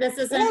that. This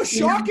isn't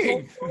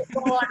shocking. Go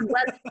on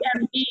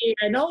WebMD.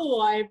 I know.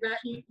 I bet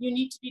you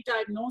need to be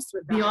diagnosed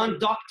with that. Beyond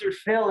Dr.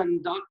 Phil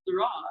and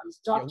Dr. Oz.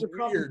 Dr.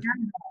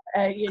 Propaganda.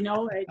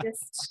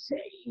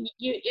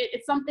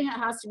 It's something that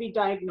has to be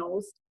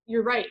diagnosed.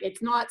 You're right.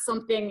 It's not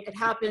something, it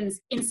happens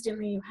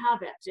instantly, you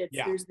have it.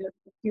 There's the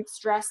acute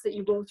stress that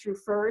you go through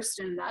first,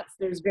 and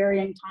there's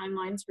varying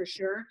timelines for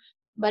sure.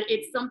 But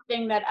it's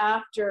something that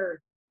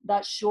after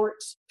that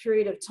short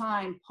period of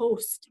time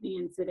post the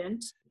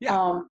incident, it's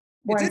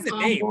in the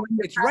name.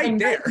 It's right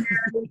there.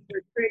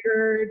 You're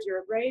triggered.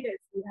 You're right.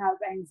 You have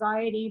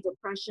anxiety,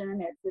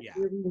 depression.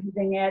 You're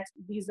losing it.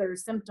 These are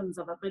symptoms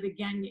of it. But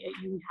again,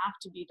 you have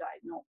to be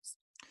diagnosed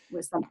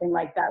with something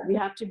like that. We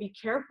have to be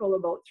careful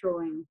about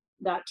throwing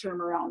that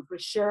term around for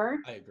sure.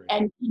 I agree.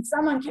 And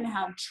someone can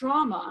have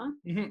trauma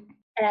and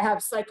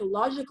have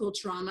psychological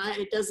trauma.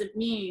 It doesn't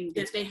mean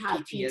that they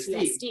have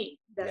PTSD.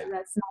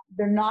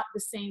 They're not the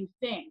same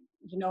thing.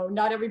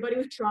 Not everybody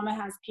with trauma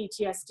has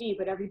PTSD,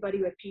 but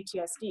everybody with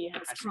PTSD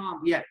has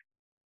trauma. Yeah.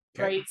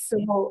 Right.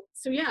 So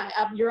yeah,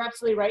 you're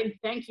absolutely right. And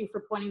thank you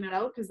for pointing that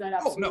out, because that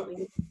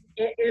absolutely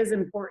it is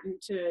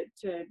important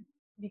to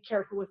be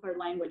careful with our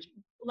language.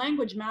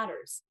 Language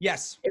matters.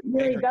 Yes. It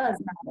really does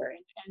matter,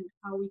 and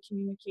how we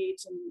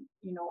communicate,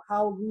 and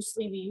how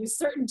loosely we use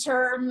certain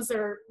terms,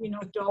 or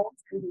don't,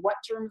 and what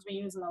terms we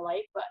use and the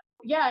like. But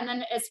yeah, and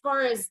then as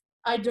far as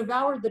I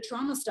devoured the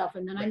trauma stuff,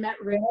 and then I met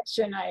Rich,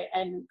 and I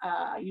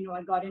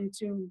got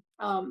into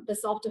the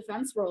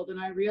self-defense world, and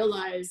I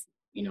realized,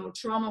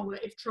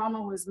 if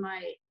trauma was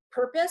my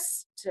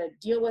purpose to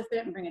deal with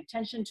it and bring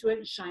attention to it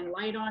and shine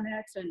light on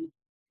it, and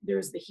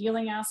there's the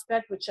healing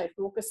aspect, which I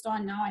focused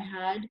on. Now I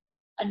had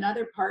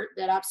another part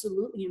that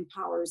absolutely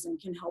empowers and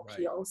can help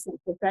heal.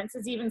 Self-defense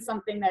is even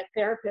something that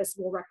therapists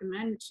will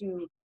recommend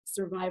to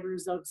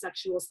survivors of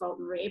sexual assault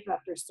and rape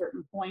after a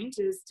certain point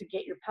is to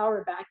get your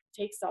power back,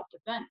 take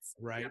self-defense.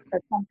 Right.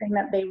 That's something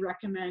that they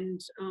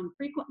recommend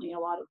frequently, a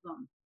lot of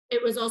them.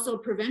 It was also a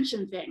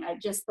prevention thing.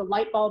 The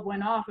light bulb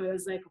went off. It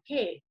was like,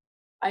 okay,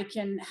 I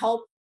can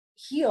help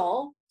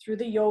heal through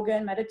the yoga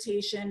and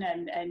meditation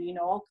and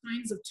all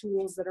kinds of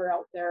tools that are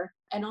out there,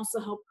 and also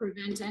help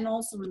prevent and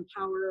also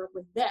empower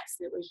with this.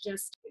 It was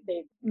just,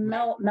 they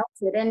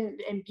melted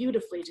and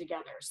beautifully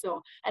together.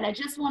 So, and I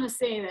just want to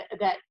say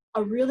that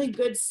a really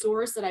good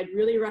source that I'd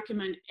really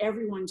recommend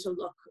everyone to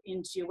look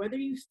into, whether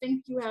you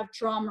think you have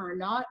trauma or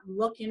not,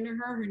 look into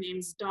her. Her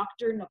name's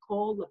Dr.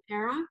 Nicole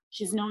LaPera.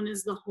 She's known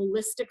as the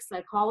holistic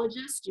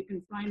psychologist. You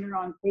can find her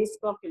on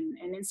Facebook and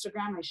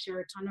Instagram. I share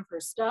a ton of her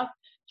stuff.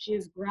 She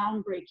is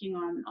groundbreaking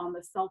on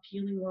the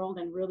self-healing world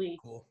and really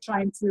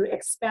trying to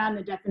expand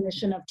the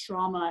definition of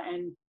trauma,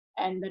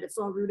 and that it's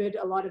all rooted,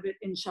 a lot of it,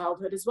 in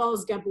childhood, as well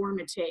as Gabor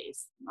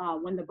Mate's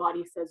When the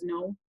Body Says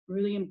No.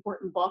 Really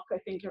important book. I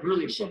think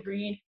everyone should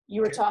read.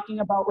 You were talking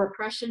about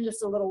repression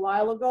just a little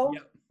while ago.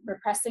 Yep.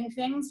 Repressing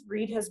things.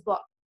 Read his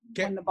book.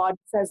 When the Body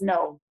Says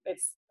No.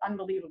 It's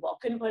unbelievable.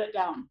 Couldn't put it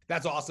down.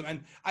 That's awesome.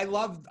 And I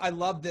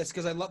love this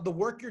because I love the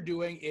work you're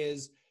doing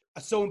is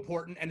so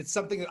important, and it's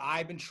something that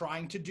I've been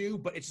trying to do,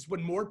 but it's just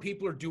when more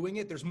people are doing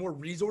it, there's more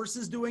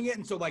resources doing it.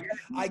 And so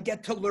I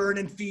get to learn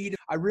and feed.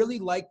 I really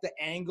like the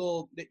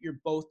angle that you're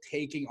both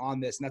taking on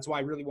this. And that's why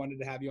I really wanted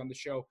to have you on the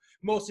show,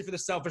 mostly for the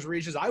selfish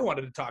reasons. I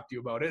wanted to talk to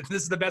you about it.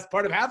 This is the best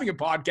part of having a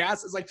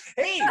podcast. It's like,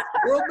 hey,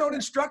 world-known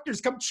instructors,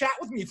 come chat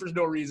with me for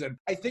no reason.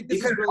 I think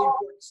this is really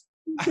important.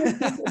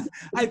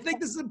 I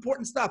think this is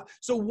important stuff.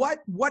 So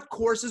what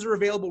courses are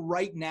available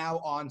right now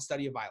on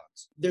Study of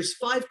Violence? There's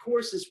 5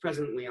 courses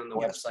presently on the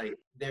website.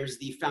 There's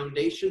the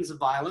Foundations of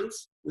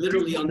Violence,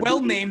 literally on the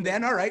named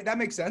then. All right, that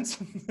makes sense.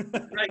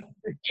 Right.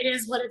 It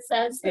is what it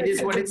says. It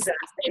is what it says.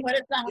 What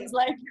it sounds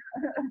like.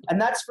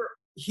 And that's for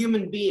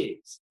human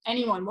beings.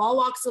 Anyone, all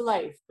walks of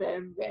life.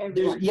 Because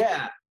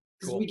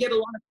we get a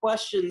lot of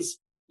questions.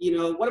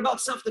 What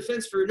about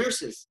self-defense for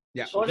nurses?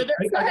 Yeah. Are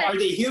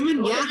they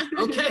human? Yeah.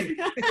 Okay.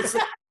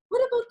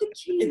 What about the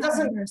kids? It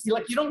doesn't,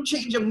 you don't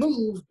change a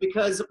move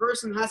because a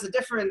person has a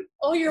different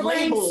you're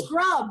label. wearing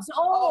scrubs.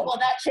 Well,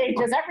 that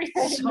changes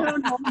everything.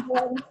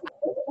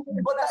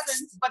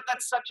 But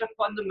that's such a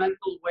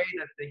fundamental way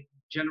that the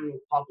general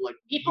public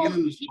use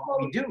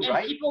what we do,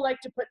 right? People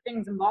like to put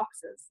things in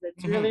boxes.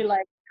 It's really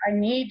like, I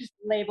need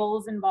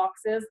labels in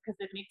boxes because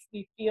it makes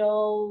me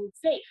feel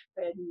safe,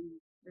 and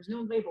there's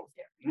no labels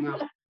here.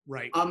 No.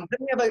 Right. Then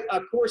we have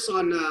a course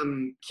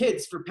on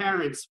kids for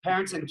parents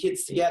and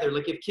kids together.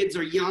 Like if kids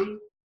are young,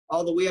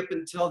 all the way up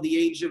until the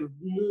age of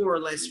more or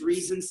less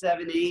reason,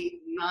 7, 8,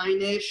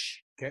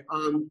 9-ish,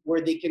 where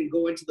they can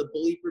go into the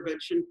bully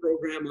prevention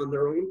program on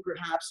their own,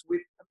 perhaps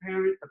with a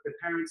parent. But the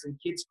parents and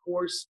kids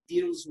course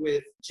deals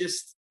with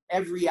just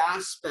every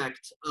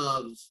aspect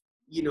of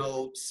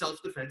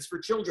self-defense for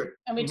children.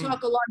 And we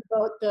talk a lot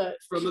about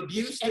from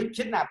abuse to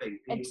kidnapping.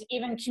 And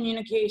even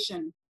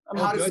communication.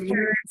 Amongst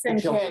parents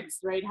and kids,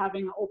 right?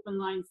 Having an open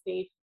line,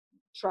 safe,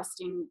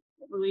 trusting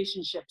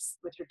relationships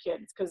with your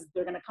kids, because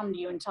they're going to come to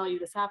you and tell you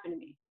this happened to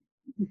me.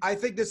 I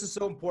think this is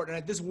so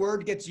important. This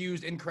word gets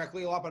used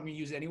incorrectly a lot, but I'm going to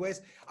use it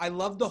anyways. I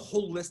love the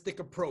holistic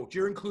approach.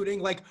 You're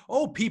including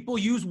people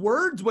use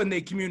words when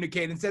they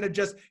communicate instead of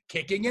just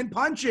kicking and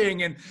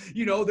punching, and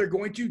they're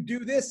going to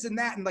do this and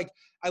that. And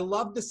I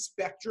love the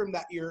spectrum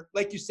that you're,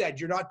 like you said,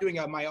 you're not doing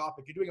a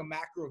myopic, you're doing a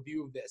macro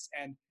view of this.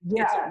 And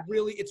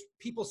it's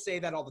people say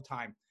that all the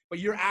time, but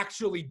you're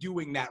actually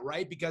doing that,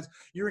 right? Because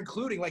you're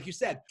including, like you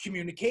said,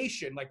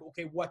 communication,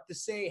 what to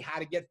say, how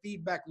to get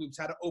feedback loops,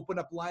 how to open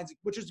up lines,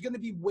 which is going to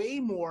be way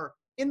more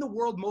in the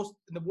world. Most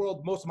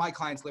of my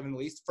clients live in, at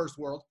least first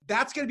world.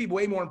 That's going to be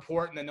way more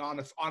important than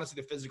honestly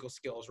the physical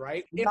skills,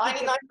 right? 99%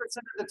 of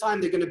the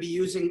time, they're going to be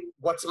using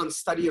what's on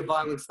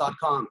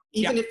studyofviolence.com,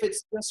 even if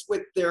it's just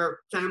with their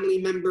family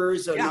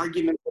members, an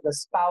argument with a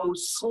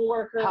spouse,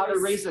 coworkers, how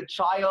to raise a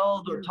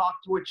child or talk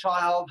to a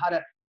child,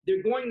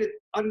 they're going to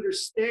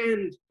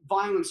understand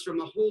violence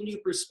from a whole new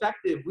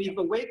perspective. We've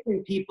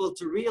awakened people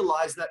to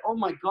realize that, oh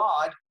my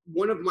God,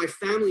 one of my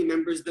family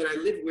members that I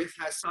live with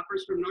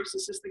suffers from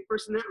narcissistic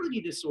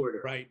personality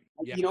disorder. Right.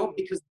 Yeah.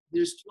 Because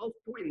there's 12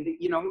 points,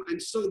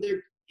 and so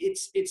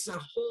it's a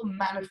whole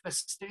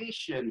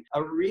manifestation,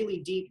 a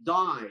really deep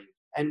dive.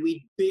 And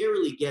we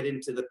barely get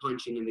into the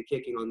punching and the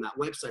kicking on that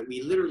website.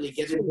 We literally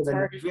get into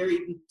the very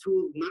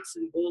nuts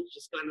and bolts,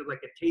 just kind of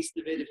like a taste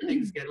of it. If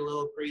things get a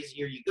little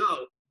crazier, you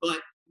go. But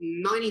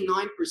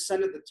 99%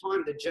 of the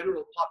time, the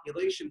general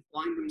population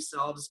find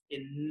themselves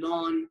in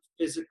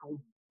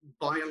non-physical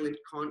violent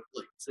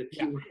conflicts, if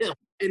you will.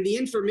 And the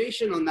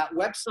information on that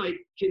website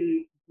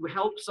can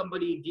help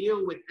somebody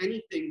deal with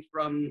anything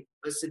from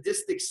a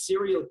sadistic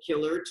serial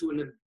killer to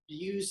an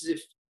abusive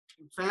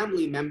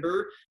family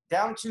member,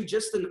 down to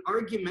just an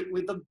argument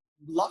with a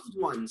loved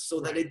ones so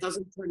that it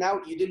doesn't turn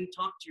out you didn't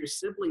talk to your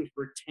sibling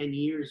for 10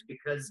 years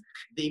because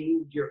they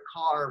moved your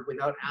car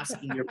without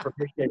asking your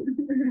permission.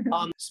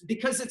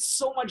 Because it's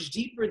so much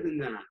deeper than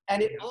that.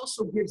 And it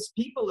also gives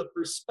people a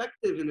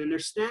perspective and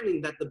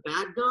understanding that the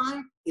bad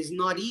guy is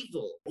not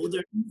evil. Oh,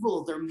 they're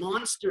evil. They're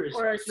monsters.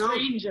 Or a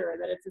stranger,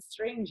 that it's a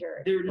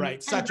stranger.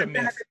 Right. Such a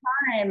myth.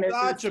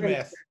 Such a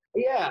myth.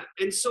 Yeah.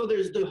 And so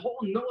there's the whole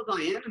know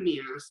thy enemy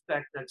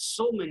aspect that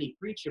so many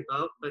preach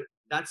about, but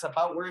that's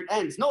about where it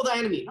ends. Know thy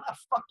enemy. How the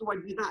fuck do I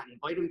do that?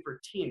 Invite him for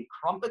tea and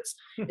crumpets?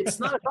 It's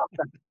not about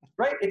that,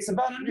 right? It's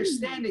about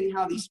understanding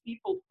how these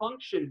people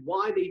function,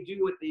 why they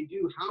do what they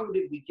do. How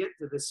did we get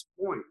to this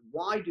point?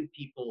 Why do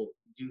people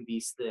do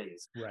these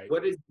things? Right.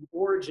 What is the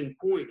origin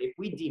point? If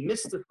we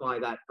demystify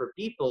that for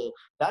people,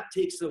 that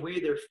takes away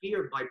their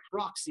fear by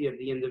proxy of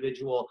the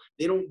individual.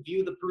 They don't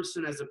view the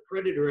person as a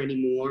predator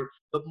anymore,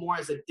 but more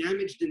as a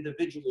damaged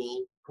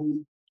individual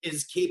who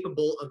is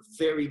capable of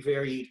very,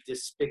 very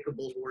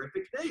despicable,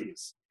 horrific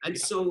things. And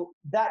so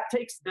that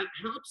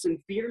helps in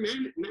fear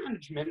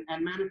management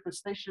and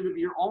manifestation of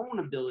your own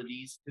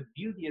abilities to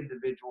view the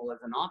individual as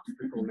an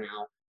obstacle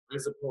now,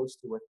 as opposed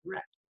to a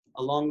threat.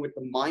 Along with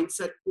the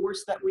mindset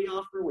course that we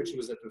offer, which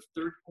was at the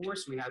third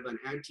course, we have an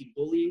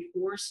anti-bullying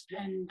course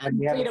and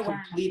we have a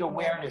complete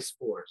awareness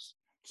course.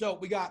 So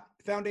we got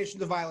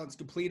Foundations of Violence,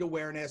 complete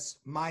awareness,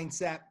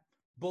 mindset,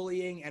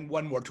 bullying, and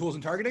one more, tools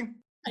and targeting.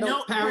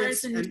 No,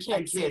 parents and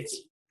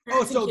kids.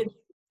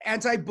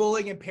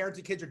 Anti-bullying and parents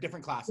and kids are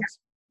different classes.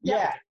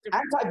 Yeah.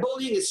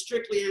 Anti-bullying is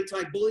strictly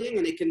anti-bullying,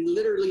 and it can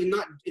literally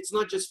it's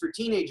not just for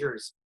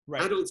teenagers.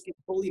 Right. Adults get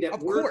bullied at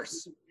work. Of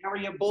course. You can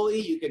marry a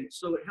bully.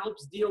 So it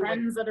helps deal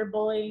friends that are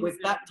bullying with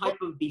that type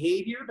of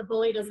behavior. The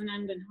bully doesn't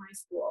end in high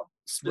school.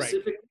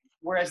 Specifically,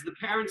 whereas the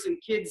parents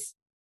and kids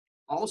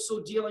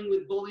also dealing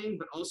with bullying,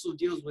 but also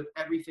deals with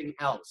everything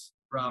else,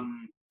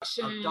 from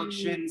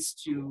abductions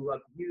to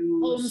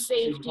abuse, home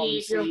safety.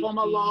 If you're home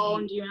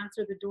alone, do you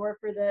answer the door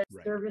for the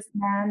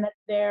serviceman that's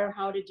there?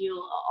 How to deal,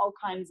 all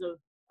kinds of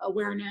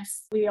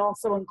awareness. We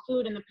also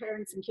include in the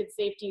parents and kids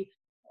safety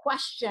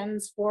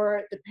questions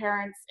for the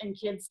parents and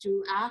kids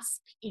to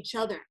ask each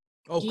other.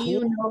 Do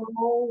you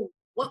know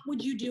what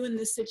would you do in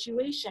this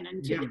situation?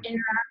 And to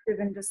interactive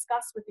and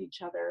discuss with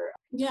each other.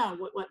 Yeah,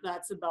 what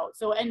that's about.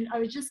 So, and I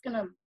was just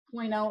gonna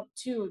point out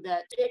too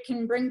that it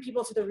can bring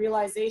people to the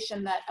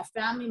realization that a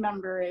family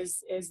member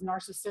is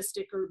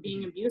narcissistic or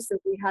being abusive.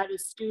 We had a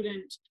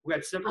student. We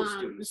had several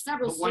students.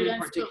 One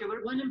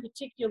in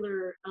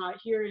particular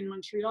here in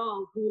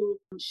Montreal who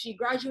she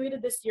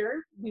graduated this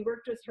year. We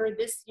worked with her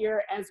this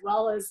year as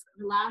well as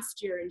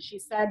last year, and she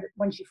said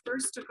when she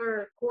first took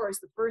her course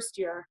the first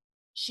year,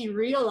 she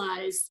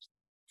realized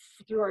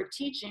through our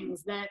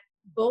teachings that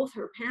both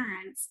her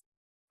parents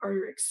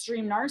are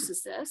extreme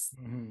narcissists,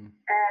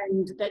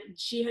 and that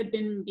she had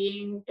been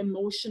being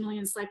emotionally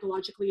and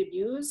psychologically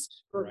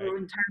abused for her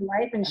entire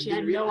life, and she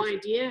had no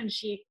idea, and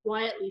she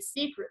quietly,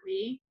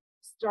 secretly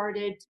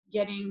started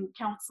getting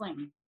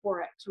counseling for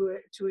it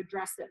to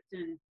address it.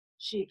 And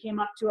she came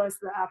up to us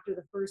after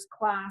the first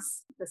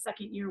class, the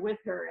second year with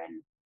her,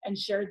 and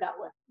shared that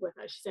with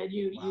us. She said,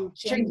 you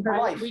changed my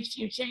life.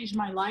 You changed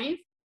my life.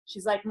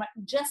 She's like,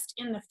 just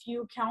in the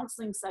few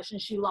counseling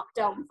sessions, she lucked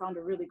out and found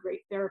a really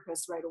great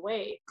therapist right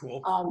away.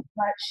 Cool.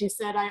 But she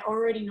said, I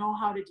already know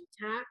how to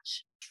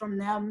detach from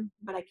them,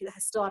 but I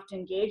still have to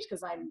engage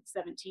because I'm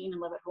 17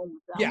 and live at home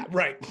with them. Yeah,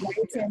 right.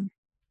 And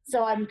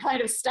so I'm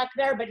kind of stuck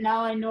there, but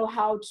now I know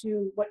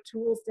what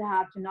tools to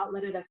have to not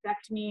let it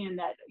affect me, and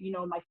that,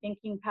 my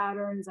thinking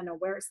patterns and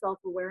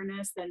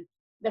self-awareness, and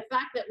the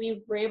fact that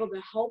we were able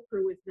to help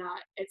her with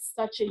that at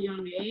such a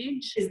young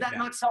age. Is that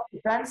not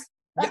self-defense?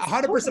 Yeah,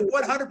 100%.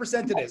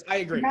 100% it is. I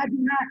agree.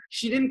 Imagine that.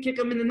 She didn't kick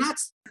him in the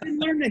nuts. She didn't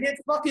learn to hit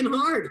fucking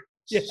hard.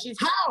 Yeah.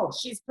 How?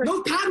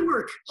 No pad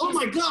work. Oh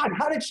my God.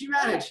 How did she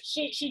manage?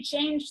 She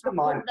changed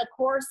the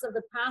course of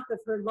the path of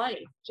her life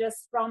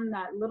just from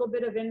that little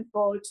bit of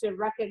info to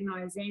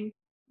recognizing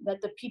that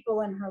the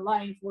people in her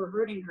life were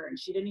hurting her, and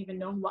she didn't even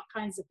know what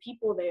kinds of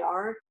people they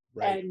are.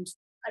 Right. And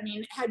I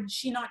mean, had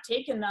she not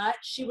taken that,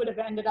 she would have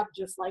ended up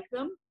just like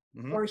them.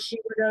 Or she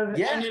would have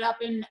ended up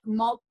in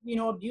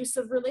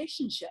abusive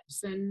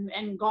relationships,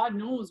 and God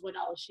knows what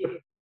else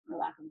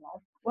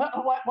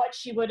what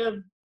she would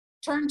have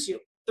turned to.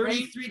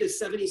 33 to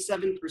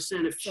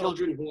 77% of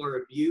children who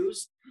are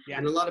abused,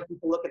 and a lot of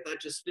people look at that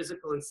just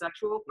physical and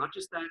sexual, not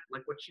just that,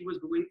 like what she was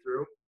going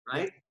through,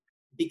 right?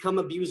 Become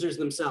abusers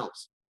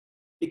themselves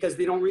because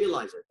they don't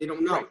realize it. They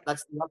don't know.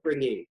 That's the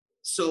upbringing.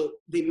 So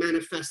they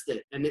manifest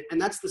it,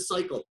 and that's the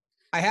cycle.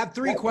 I have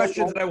three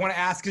questions that I want to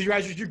ask because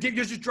you're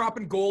just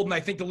dropping gold, and I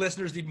think the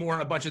listeners need more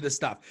on a bunch of this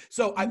stuff.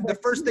 So the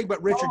first thing,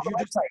 but Richard,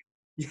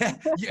 you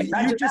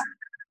just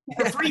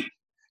for free.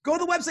 Go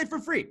to the website for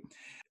free.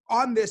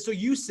 On this, so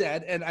you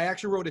said, and I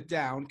actually wrote it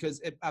down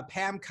because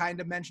Pam kind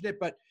of mentioned it,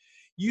 but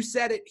you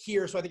said it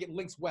here, so I think it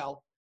links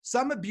well.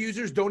 Some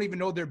abusers don't even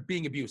know they're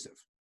being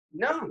abusive.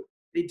 No,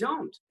 they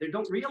don't. They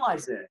don't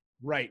realize it.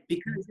 Right.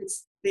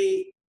 Because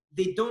they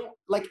don't,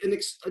 like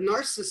a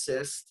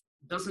narcissist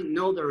doesn't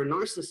know they're a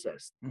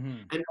narcissist.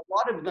 And a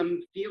lot of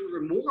them feel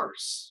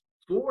remorse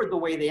for the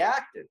way they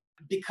acted.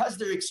 Because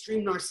they're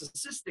extreme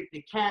narcissistic,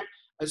 they can't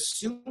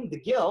assume the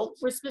guilt,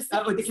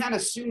 or they can't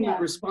assume the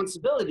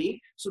responsibility,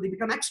 so they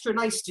become extra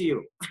nice to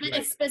you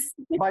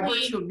by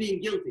virtue of being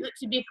guilty.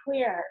 To be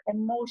clear,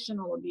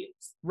 emotional abuse.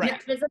 Right. Yeah,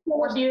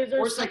 physical abusers,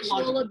 or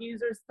sexual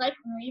abusers,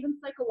 even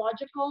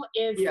psychological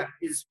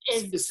is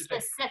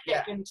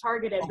specific and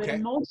targeted. But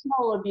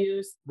emotional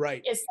abuse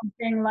is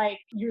something like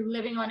you're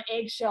living on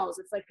eggshells.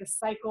 It's like a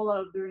cycle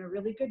of they're in a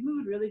really good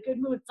mood.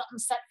 Something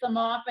sets them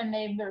off and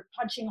they're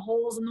punching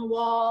holes in the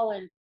wall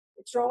and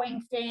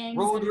throwing things,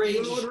 road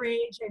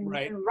rage and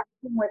wrestling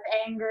with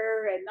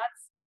anger, and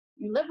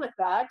you live with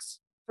that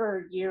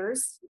for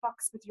years. It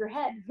fucks with your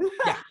head.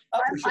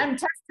 I'm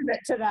testament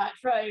to that.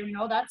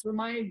 That's where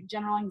my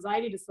general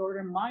anxiety disorder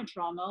and my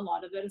trauma, a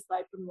lot of it,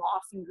 aside from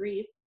loss and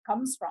grief,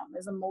 comes from,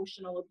 is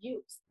emotional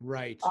abuse.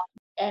 Right.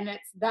 And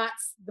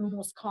that's the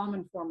most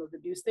common form of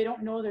abuse. They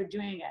don't know they're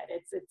doing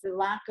it. It's a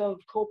lack of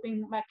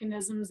coping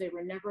mechanisms. They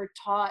were never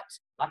taught,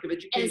 lack of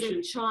education, as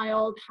a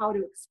child, how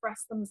to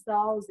express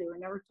themselves. They were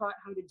never taught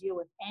how to deal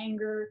with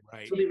anger.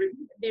 Right. So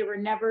they were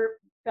never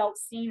felt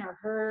seen or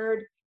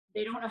heard.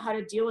 They don't know how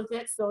to deal with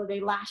it, so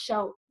they lash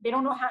out. They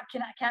don't know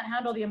can't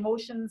handle the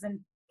emotions and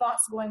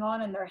thoughts going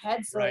on in their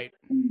head. So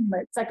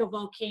it's like a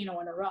volcano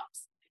and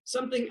erupts.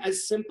 Something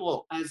as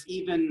simple as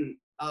even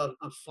a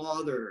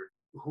father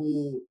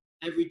who,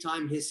 every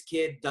time his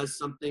kid does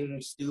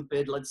something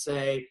stupid, let's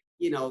say,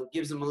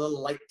 gives him a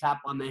little light tap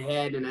on the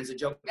head and as a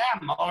joke,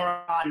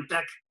 moron,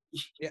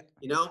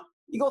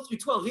 you go through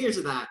 12 years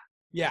of that.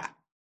 Yeah.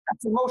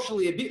 That's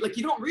emotionally abuse. Like,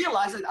 you don't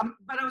realize it,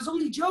 but I was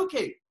only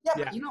joking. Yeah,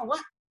 but you know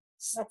what?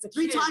 That's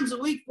 3 times a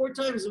week, 4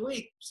 times a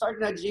week,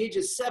 starting at the age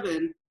of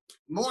 7,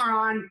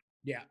 moron.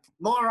 Yeah.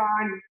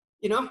 Moron.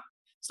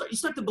 So you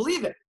start to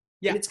believe it.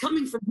 Yeah. And it's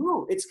coming from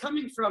who? It's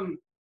coming from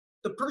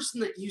the person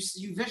that you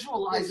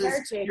visualize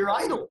as your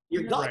idol,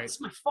 your God. Right.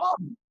 It's my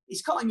father.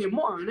 He's calling me a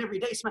moron every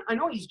day. I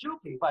know he's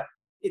joking, but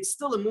it's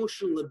still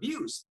emotional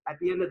abuse at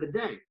the end of the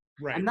day.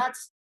 Right. And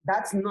that's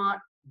not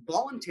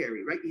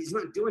voluntary, right? He's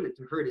not doing it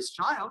to hurt his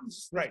child. He's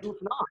just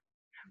goofing off.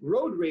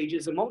 Road rage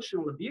is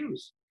emotional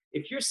abuse.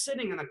 If you're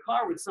sitting in a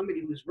car with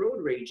somebody who's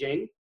road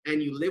raging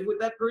and you live with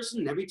that person,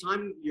 and every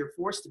time you're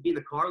forced to be in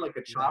the car like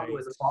a child who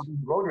has a problem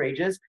with road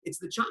rages, it's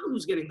the child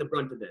who's getting the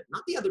brunt of it,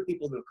 not the other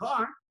people in the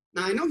car.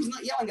 Now, I know he's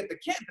not yelling at the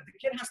kid, but the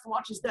kid has to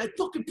watch his dad,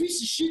 fucking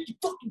piece of shit, you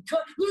fucking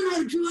cunt, learn how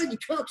to drive, you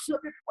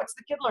cocksucker. What's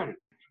the kid learning?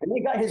 And they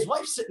got his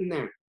wife sitting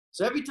there.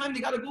 So every time they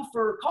got to go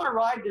for a car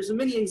ride, there's a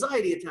mini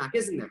anxiety attack,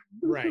 isn't there?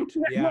 Right.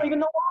 You don't even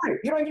know why.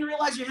 You don't even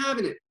realize you're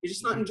having it. You're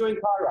just not enjoying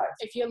car rides.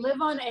 If you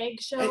live on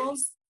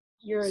eggshells,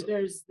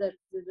 there's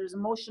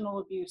emotional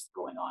abuse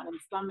going on,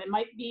 and it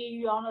might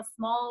be on a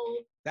small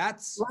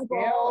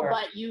level,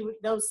 but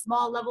those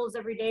small levels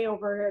every day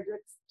over an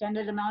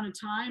extended amount of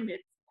time,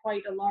 it's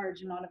quite a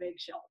large amount of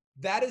eggshell.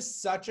 That is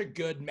such a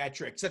good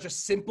metric, such a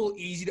simple,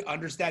 easy to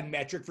understand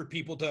metric for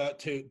people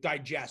to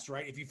digest,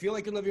 right? If you feel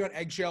like you're living on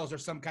eggshells or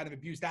some kind of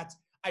abuse,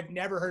 I've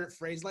never heard it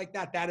phrased like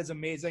that. That is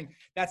amazing.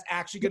 That's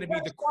actually going to be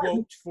the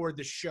quote for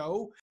the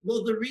show.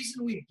 Well, the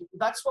reason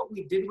that's what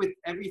we did with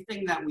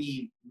everything that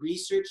we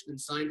researched and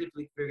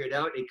scientifically figured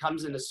out. It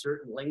comes in a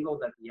certain lingo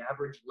that the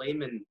average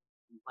layman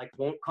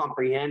won't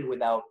comprehend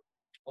without,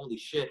 holy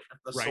shit,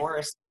 a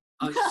thesaurus.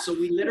 So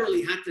we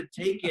literally had to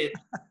take it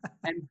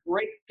and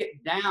break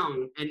it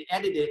down and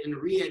edit it and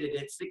re-edit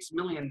it 6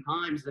 million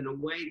times in a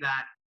way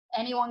that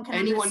anyone can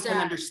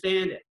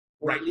understand it.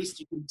 Or at least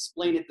you can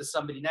explain it to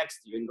somebody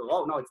next to you and go,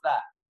 oh, no, it's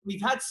that.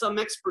 We've had some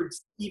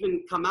experts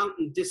even come out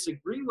and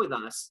disagree with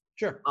us.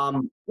 Sure.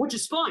 Which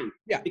is fine.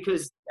 Yeah.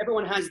 Because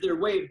everyone has their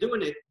way of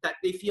doing it that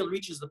they feel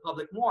reaches the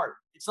public more.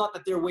 It's not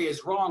that their way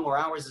is wrong or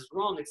ours is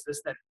wrong. It's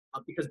just that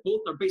because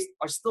both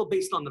are still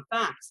based on the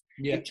facts.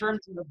 Yeah. In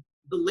terms of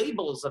the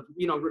labels of,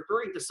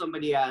 referring to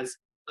somebody as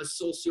a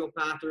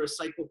sociopath or a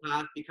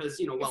psychopath because,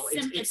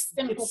 it's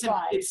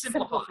simplified. It's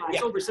simplified.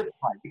 It's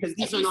oversimplified because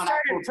these are not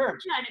actual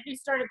terms. Yeah, and if you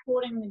started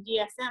quoting the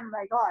DSM,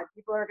 my God,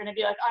 people are going to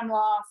be like, I'm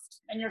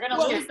lost. And you're going to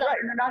lose them.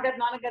 And they're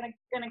not going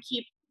to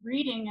keep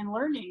reading and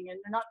learning. And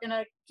they're not going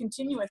to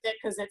continue with it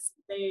because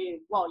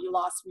you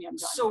lost me, I'm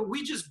done. So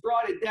we just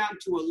brought it down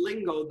to a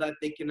lingo that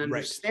they can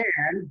understand,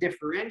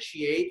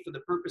 differentiate for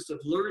the purpose of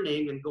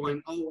learning and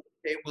going, oh,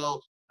 okay,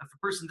 well, if a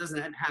person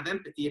doesn't have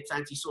empathy, it's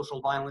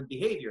antisocial violent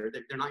behavior.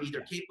 They're not either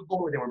capable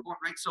or they were born,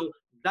 right? So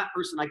that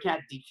person I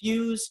can't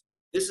diffuse.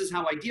 This is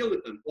how I deal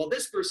with them. Well,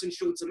 this person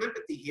showed some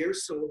empathy here.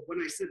 So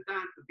when I said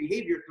that, the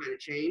behavior kind of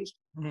changed.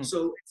 Mm-hmm.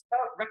 So it's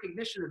about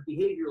recognition of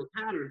behavioral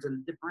patterns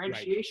and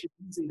differentiation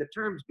using the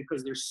terms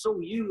because they're so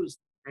used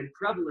and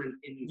prevalent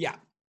in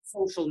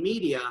social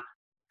media.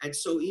 And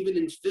so even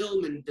in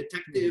film and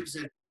detectives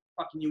and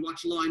fucking you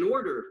watch Law and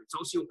Order,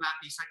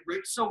 sociopathy,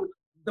 right? So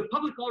the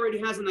public already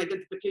has an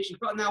identification.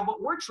 Now,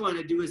 what we're trying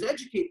to do is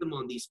educate them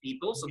on these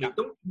people so they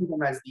don't view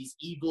them as these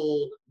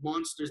evil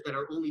monsters that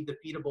are only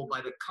defeatable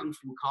by the kung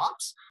fu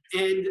cops,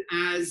 and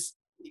as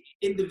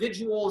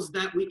individuals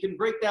that we can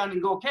break down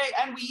and go, okay,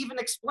 and we even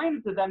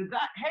explain to them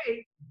that,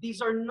 hey,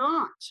 these are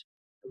not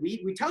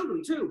we tell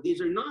them too,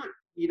 these are not,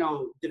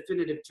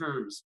 definitive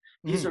terms.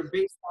 These are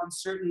based on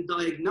certain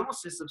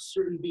diagnosis of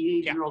certain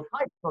behavioral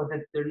types, so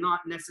that they're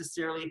not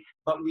necessarily,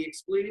 but we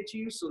explain it to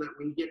you so that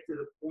when you get to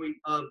the point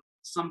of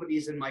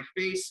somebody's in my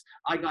face,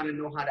 I got to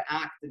know how to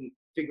act and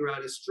figure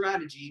out a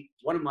strategy.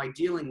 What am I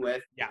dealing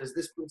with? Does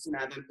this person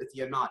have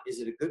empathy or not? Is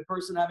it a good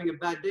person having a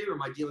bad day, or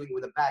am I dealing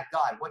with a bad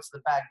guy? What's the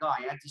bad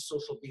guy?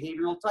 Antisocial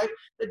behavioral type?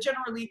 That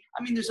generally,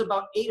 there's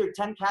about 8 or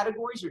 10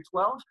 categories or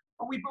 12,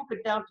 but we broke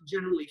it down to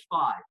generally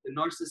 5. The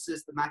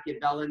narcissist, the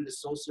Machiavellian, the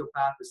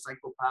sociopath, the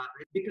psychopath,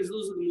 because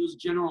those are the most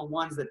general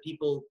ones that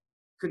people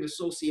can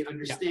associate,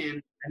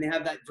 understand, and they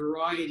have that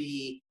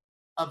variety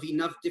of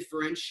enough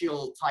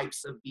differential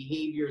types of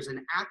behaviors and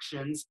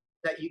actions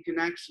that you can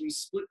actually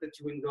split the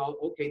two and go,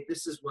 okay,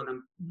 this is what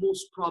I'm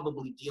most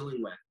probably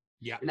dealing with.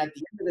 Yeah. And at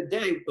the end of the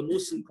day, the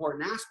most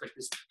important aspect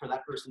is for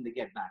that person to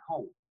get back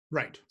home.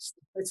 Right.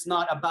 It's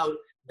not about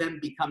them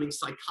becoming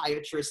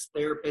psychiatrists,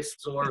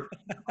 therapists, or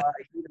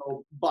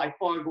by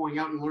far going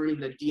out and learning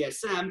the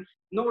DSM,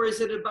 nor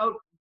is it about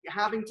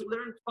having to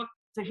learn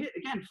to hit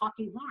again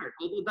fucking hard.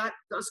 Although that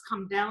does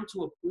come down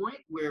to a point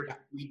where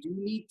we do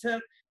need to,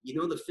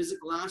 the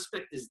physical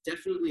aspect is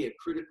definitely a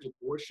critical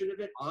portion of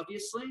it,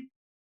 obviously.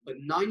 But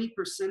 90%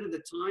 of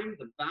the time,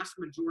 the vast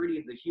majority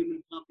of the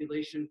human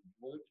population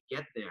won't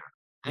get there.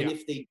 And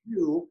if they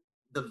do,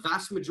 the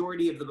vast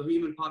majority of the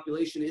human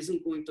population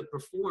isn't going to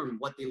perform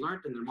what they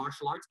learned in their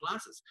martial arts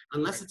classes,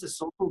 unless it's a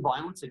social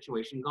violence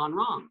situation gone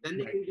wrong. Then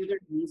they can do their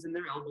knees and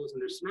their elbows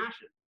and their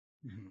smashing.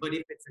 But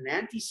if it's an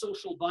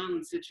anti-social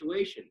violence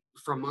situation,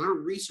 from our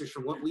research,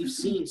 from what we've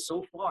seen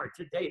so far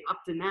to date, up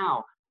to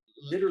now,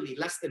 literally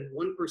less than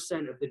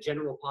 1% of the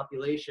general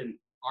population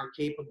are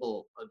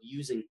capable of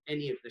using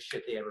any of the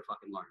shit they ever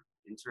fucking learned.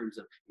 In terms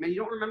of, you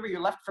don't remember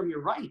your left from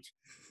your right.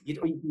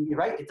 You're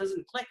right. It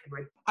doesn't click.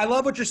 Right? I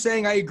love what you're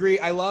saying. I agree.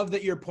 I love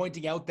that you're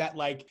pointing out that,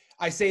 like,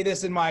 I say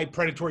this in my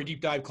predatory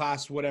deep dive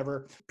class,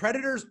 whatever.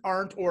 Predators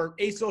aren't, or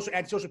asocial,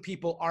 antisocial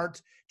people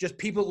aren't just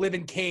people that live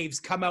in caves,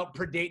 come out,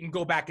 predate, and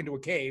go back into a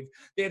cave.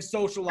 They have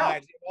social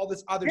lives, they have all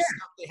this other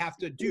stuff they have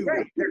to do.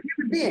 Right. They're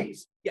human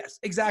beings. Yes,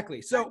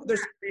 exactly. So they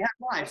have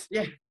lives.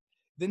 Yeah.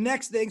 The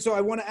next thing, so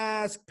I want to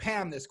ask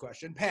Pam this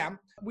question. Pam,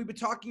 we've been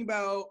talking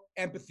about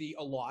empathy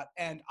a lot,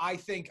 and I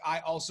think I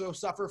also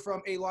suffer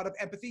from a lot of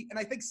empathy, and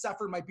I think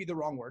suffer might be the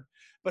wrong word,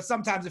 but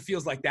sometimes it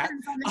feels like that.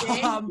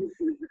 And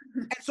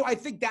so I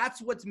think that's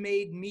what's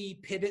made me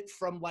pivot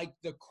from like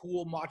the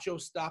cool macho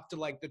stuff to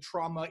like the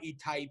trauma-y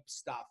type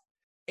stuff.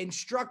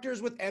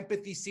 Instructors with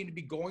empathy seem to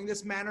be going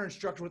this manner.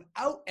 Instructors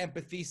without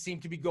empathy seem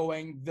to be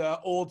going the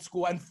old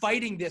school and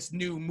fighting this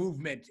new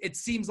movement. It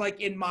seems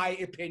like, in my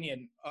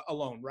opinion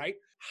alone, right?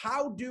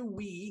 How do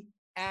we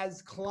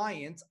as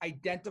clients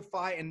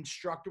identify an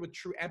instructor with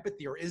true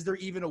empathy? Or is there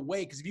even a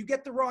way? Because if you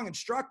get the wrong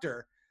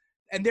instructor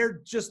and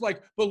they're just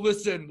like, but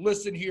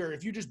listen here,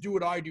 if you just do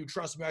what I do,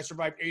 trust me, I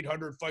survived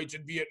 800 fights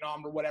in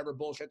Vietnam or whatever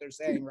bullshit they're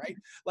saying, right?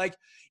 Like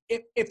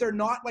if they're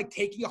not like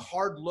taking a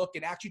hard look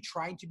and actually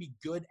trying to be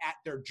good at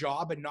their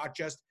job and not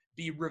just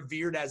be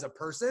revered as a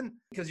person,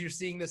 because you're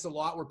seeing this a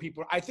lot where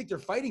people, I think they're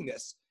fighting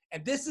this.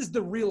 And this is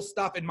the real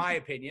stuff, in my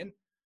opinion,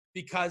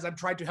 because I'm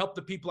trying to help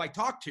the people I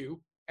talk to,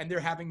 and they're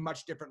having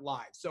much different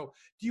lives. So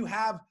do you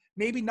have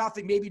maybe not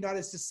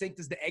as succinct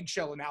as the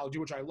eggshell analogy,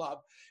 which I love,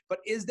 but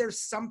is there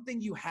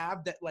something you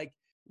have that, like,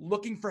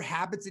 looking for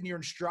habits in your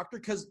instructor?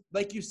 Because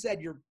like you said,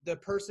 the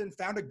person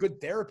found a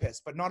good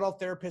therapist, but not all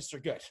therapists are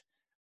good.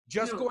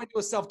 Just going to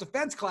a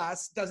self-defense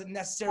class doesn't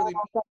necessarily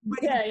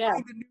find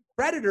a new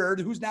predator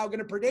who's now going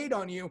to predate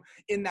on you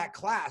in that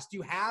class. Do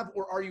you have,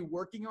 or are you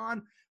working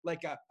on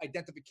like a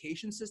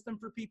identification system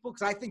for people?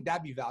 Because I think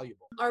that'd be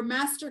valuable. Our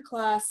master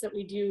class that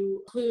we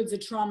do includes a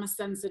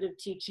trauma-sensitive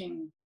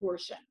teaching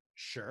portion.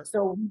 Sure.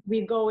 So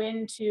we go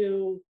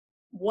into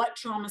what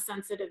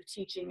trauma-sensitive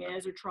teaching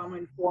is, or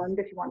trauma-informed,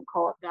 if you want to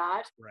call it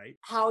that. Right.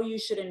 How you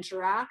should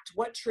interact,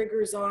 what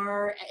triggers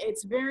are.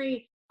 It's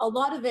a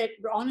lot of it,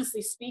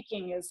 honestly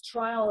speaking, is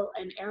trial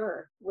and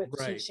error with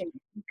teaching,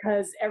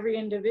 because every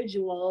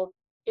individual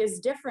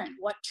is different.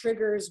 What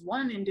triggers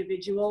one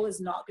individual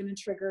is not going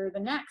to trigger the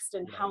next,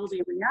 and how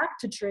they react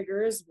to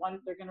triggers,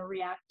 they're going to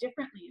react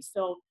differently.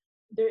 So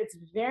it's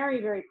very,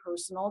 very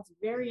personal. It's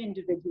very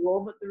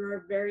individual, but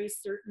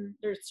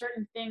there's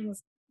certain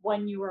things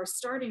when you are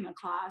starting a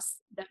class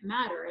that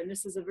matter. And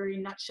this is a very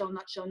nutshell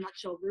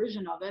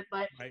version of it,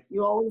 but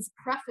you always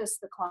preface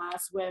the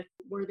class with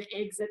where the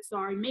exits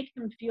are. You make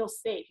them feel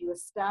safe. You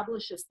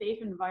establish a safe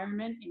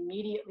environment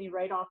immediately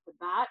right off the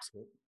bat.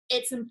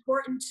 It's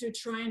important to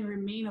try and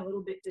remain a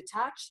little bit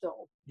detached,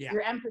 though. Yeah.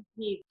 Your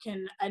empathy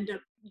can end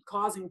up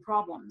causing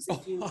problems.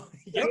 If you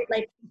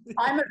like,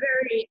 I'm a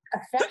very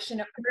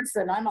affectionate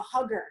person. I'm a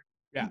hugger.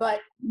 Yeah. But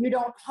you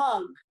don't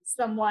hug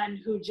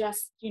someone who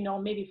just,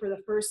 maybe for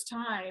the first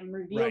time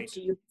revealed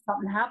to you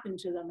something happened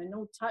to them. And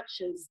no touch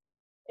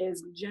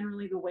is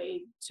generally the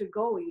way to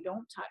go. You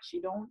don't touch,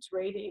 you don't,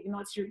 right? Even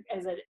though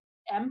as an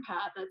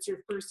empath, that's your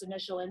first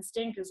initial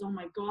instinct is, oh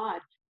my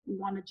God, you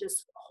want to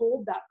just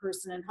hold that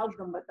person and hug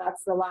them, but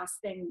that's the last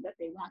thing that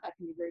they want. That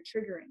can be very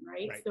triggering,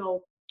 right?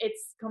 So it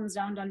comes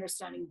down to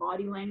understanding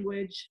body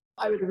language.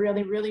 I would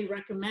really, really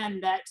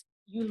recommend that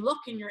you look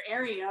in your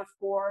area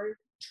for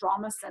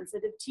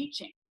trauma-sensitive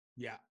teaching.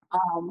 Yeah.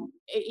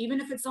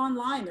 Even if it's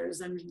online,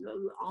 there's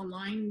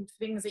online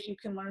things that you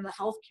can learn. The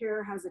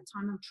healthcare has a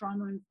ton of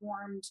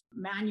trauma-informed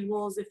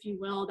manuals, if you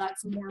will.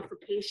 That's more for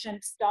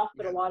patient stuff,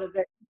 but a lot of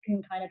it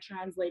can kind of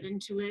translate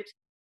into it.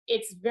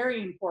 It's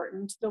very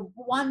important. The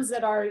ones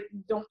that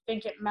don't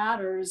think it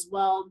matters,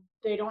 well,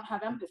 they don't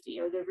have empathy,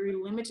 or they're very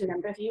limited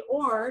empathy,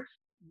 or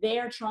they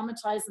are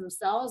traumatized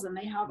themselves and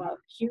they have a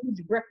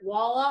huge brick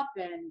wall up,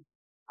 and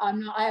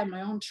I have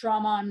my own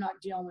trauma. I'm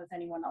not dealing with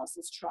anyone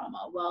else's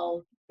trauma.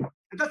 Well,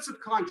 and that's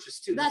subconscious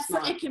too.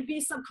 It can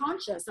be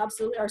subconscious.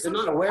 Absolutely. They're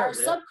not aware our of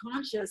it.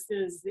 Subconscious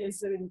is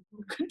in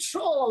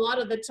control a lot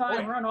of the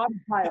time. We're on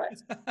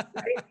autopilot,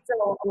 right?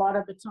 So a lot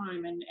of the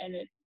time, and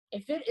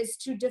if it is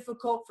too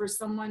difficult for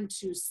someone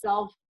to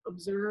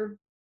self-observe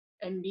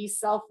and be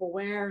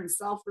self-aware and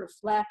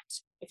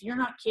self-reflect, if you're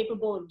not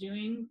capable of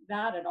doing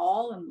that at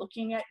all and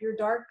looking at your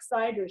dark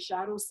side, your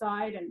shadow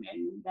side, and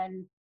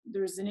then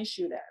there's an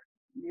issue there.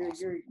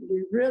 You're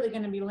really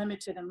going to be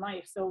limited in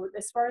life. So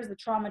as far as the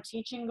trauma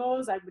teaching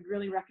goes, I would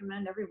really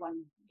recommend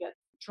everyone get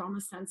trauma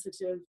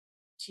sensitive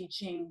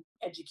teaching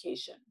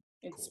education.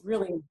 It's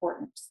really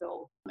important.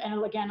 So,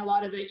 and again, a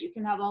lot of it, you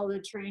can have all the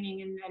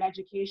training and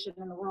education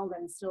in the world,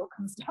 and still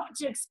comes down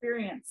to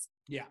experience.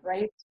 Yeah.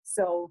 Right.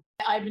 So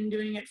I've been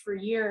doing it for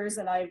years,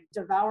 and I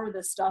devour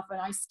this stuff,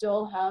 and I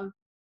still have,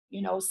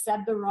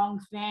 said the wrong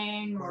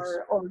thing,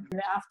 or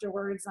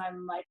afterwards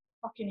I'm like,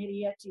 fucking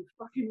idiot, you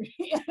fucking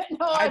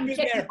no, I've been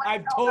there.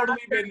 I've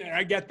totally been there.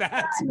 I get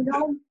that.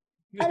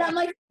 And I'm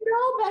like,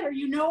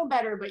 you know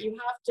better, but you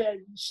have to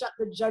shut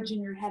the judge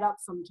in your head up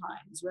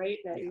sometimes, right?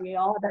 That we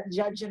all have that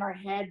judge in our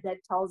head that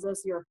tells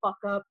us you're a fuck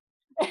up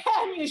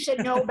and you should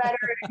know better,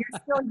 and you're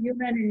still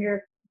human, and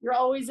you're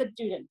always a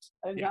student.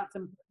 And that's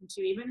important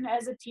too. Even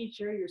as a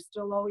teacher, you're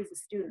still always a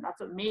student. That's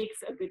what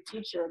makes a good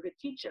teacher a good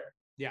teacher.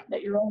 Yeah.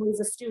 That you're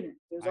always a student.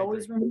 There's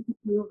always room to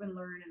move and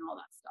learn and all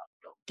that stuff.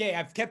 Okay,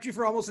 I've kept you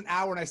for almost an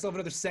hour, and I still have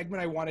another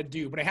segment I want to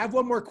do, but I have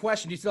one more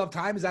question. Do you still have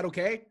time? Is that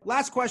okay?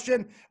 Last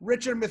question,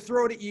 Richard, I'm going to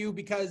throw it at you,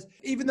 because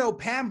even though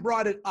Pam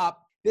brought it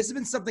up, this has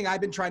been something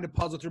I've been trying to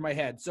puzzle through my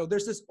head. So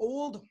there's this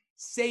old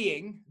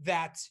saying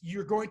that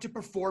you're going to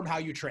perform how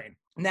you train.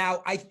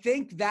 Now, I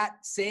think that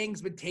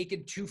saying's been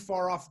taken too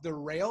far off the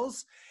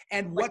rails.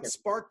 And what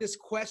sparked this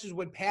question is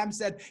when Pam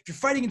said, if you're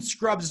fighting in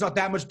scrubs, it's not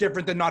that much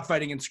different than not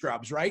fighting in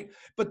scrubs, right?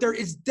 But there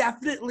is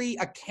definitely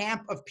a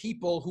camp of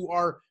people who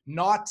are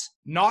not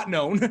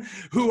known,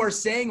 who are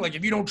saying, like,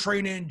 if you don't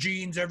train in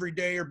jeans every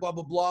day or blah,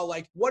 blah, blah,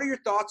 like, what are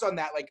your thoughts on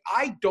that? Like,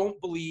 I don't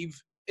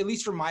believe, at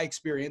least from my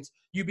experience,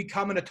 you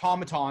become an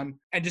automaton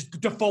and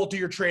just default to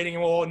your training.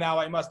 And, well, now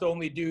I must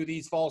only do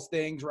these false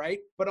things, right?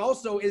 But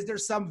also, is there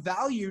some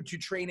value to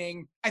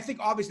training? I think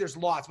obviously there's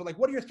lots, but like,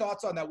 what are your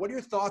thoughts on that? What are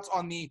your thoughts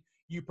on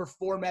you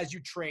perform as you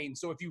train?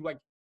 So if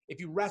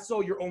you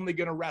wrestle, you're only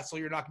going to wrestle.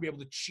 You're not going to be able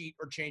to cheat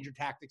or change your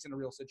tactics in a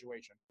real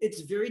situation.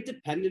 It's very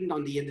dependent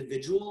on the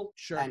individual.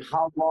 Sure. And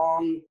how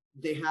long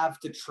they have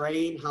to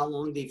train, how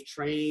long they've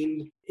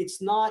trained.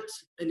 It's not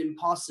an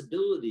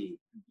impossibility,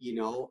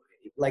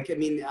 Like, I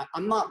mean,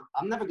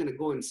 I'm never going to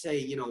go and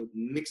say,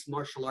 mixed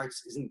martial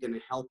arts isn't going to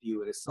help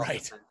you in a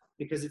self-defense,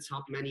 because it's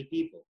helped many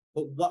people.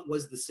 But what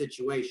was the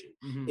situation?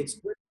 Mm-hmm. It's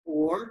good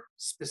for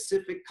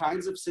specific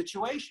kinds of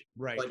situation,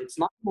 right? But it's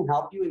not going to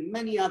help you in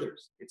many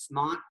others.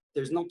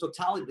 There's no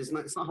totality. It's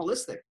not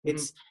holistic. Mm-hmm.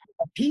 It's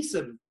a piece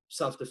of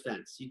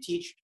self-defense. You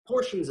teach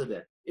portions of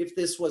it. If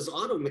this was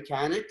auto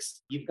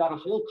mechanics, you've got a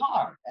whole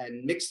car.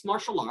 And mixed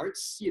martial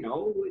arts,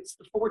 it's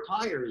the 4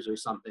 tires or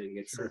something.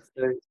 It's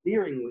the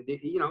steering,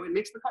 it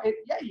makes the car.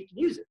 You can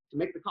use it to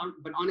make the car,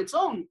 but on its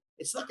own,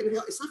 it's not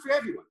for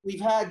everyone.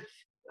 We've had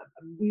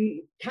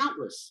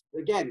countless,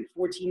 again,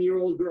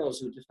 14-year-old girls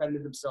who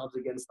defended themselves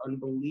against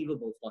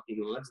unbelievable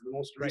fucking odds. The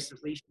most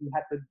recently, she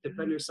had to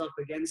defend herself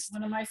against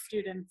one of my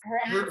students, her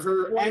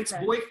aunt's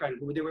boyfriend,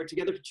 who they were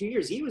together for 2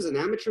 years. He was an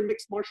amateur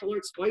mixed martial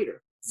arts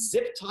fighter.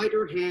 Zip tied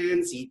her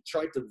hands. He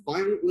tried to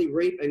violently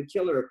rape and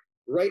kill her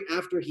right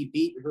after he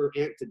beat her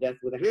aunt to death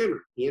with a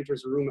hammer. He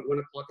enters her room at 1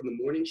 o'clock in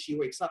the morning. She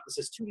wakes up. This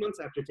is 2 months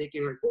after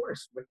taking her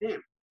course with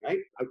him. Right?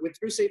 I went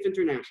through Safe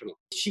International.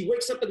 She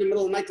wakes up in the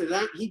middle of the night to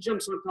that. He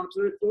jumps on top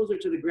of her, throws her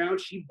to the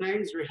ground. She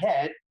bangs her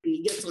head, and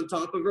he gets on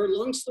top of her.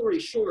 Long story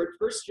short,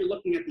 first you're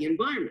looking at the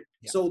environment.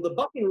 Yeah. So the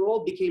buck and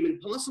roll became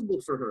impossible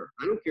for her.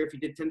 I don't care if you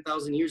did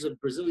 10,000 years of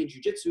Brazilian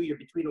Jiu-Jitsu, you're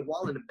between a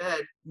wall and a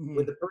bed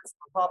with a person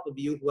on top of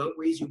you who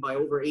outweighs you by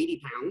over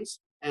 80 pounds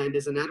and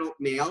is an adult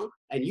male,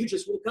 and you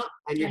just woke up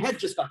and your head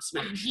just got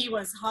smashed. He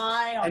was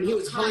high on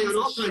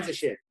all kinds of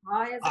shit.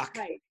 High as a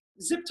kite.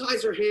 Zip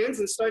ties her hands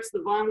and starts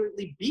to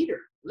violently beat her,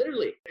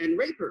 literally, and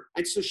rape her.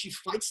 And so she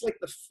fights like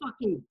the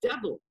fucking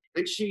devil.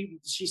 And she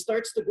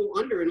starts to go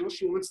under, and all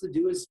she wants to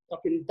do is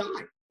fucking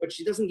die. but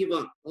she doesn't give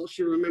up. All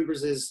she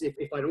remembers is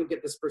if I don't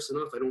get this person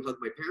off, I don't hug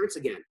my parents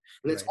again.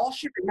 And that's all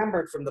she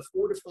remembered from the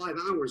 4 to 5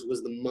 hours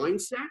was the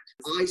mindset.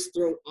 Eyes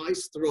throat,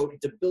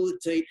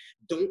 debilitate,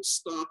 don't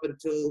stop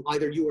until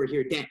either you or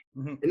you're dead.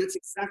 And that's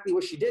exactly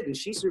what she did. And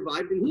she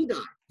survived and he died.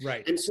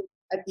 Right. And so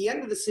at the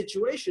end of the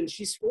situation,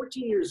 she's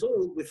 14 years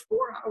old with 4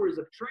 hours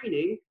of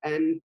training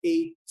and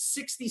a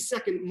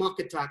 60-second mock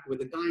attack with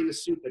a guy in a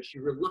suit that she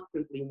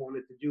reluctantly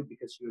wanted to do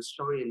because she was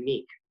shy and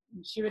meek.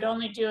 She would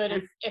only do it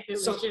if it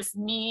was just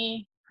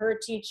me, her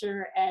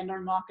teacher, and our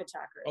mock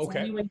attacker. It's the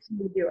only way she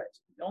would do it.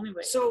 The only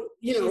way. So,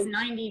 you know. She's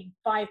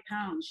 95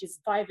 pounds.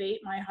 She's 5'8",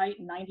 my height,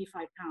 and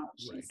 95 pounds.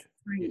 She's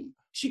tiny.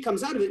 She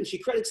comes out of it and she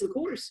credits the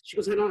course. She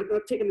goes, I'm not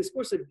taking this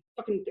course.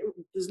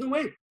 There's no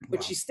way.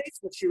 But she states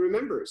what she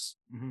remembers.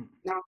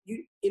 Now,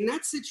 in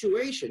that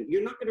situation,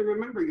 you're not going to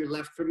remember your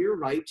left from your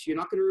right. You're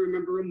not going to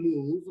remember a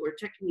move or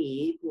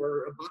technique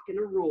or a buck and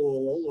a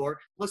roll, or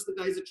plus the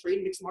guy's a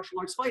trained mixed martial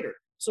arts fighter.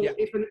 So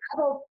if an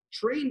adult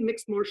trained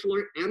mixed martial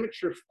art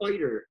amateur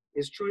fighter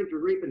is trying to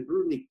rape and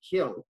brutally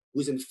kill,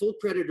 who's in full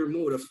predator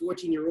mode, a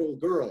 14-year-old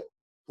girl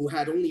who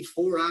had only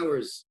 4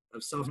 hours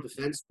of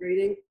self-defense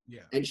training,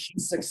 and she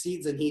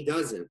succeeds and he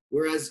doesn't.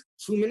 Whereas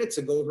 2 minutes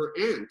ago, her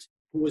aunt,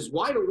 who was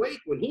wide awake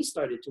when he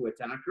started to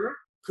attack her,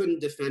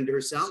 couldn't defend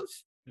herself.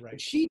 Right.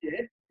 But she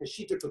did, and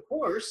she took a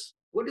course.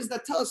 What does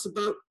that tell us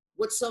about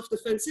what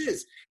self-defense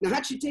is? Now,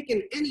 had she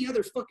taken any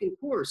other fucking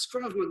course,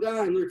 Krav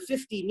Maga, and learned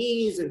 50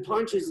 knees and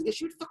punches,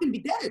 she would fucking be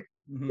dead.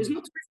 There's no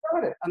twist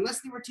about it,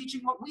 unless they were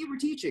teaching what we were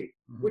teaching,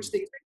 which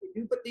they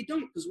do, but they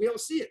don't, because we all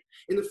see it.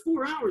 In the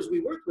 4 hours we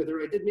worked with her,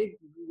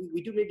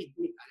 we do maybe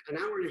an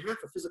hour and a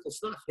half of physical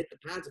stuff, hit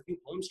the pads, a few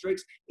palm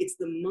strikes. It's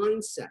the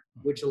mindset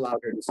which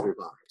allowed her to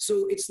survive.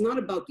 So it's not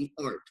about the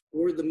art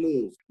or the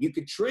move. You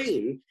could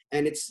train,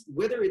 and it's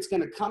whether it's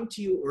going to come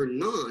to you or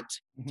not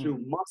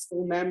through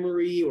muscle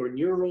memory or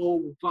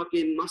neural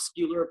fucking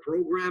muscular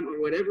program or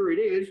whatever it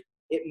is.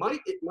 It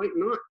might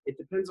not. It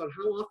depends on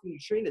how often you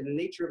train and the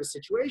nature of a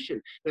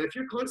situation. Now, if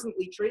you're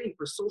constantly training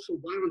for social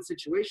violence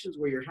situations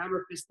where you're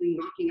hammer fisting,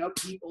 knocking out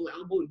people,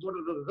 elbowing, blah,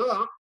 blah, blah,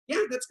 blah, yeah,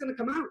 that's going to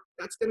come out.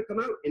 That's going to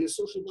come out in a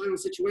social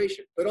violence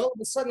situation. But all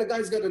of a sudden, a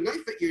guy's got a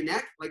knife at your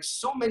neck, like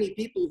so many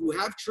people who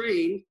have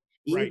trained,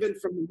 even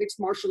from the mixed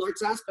martial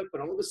arts aspect,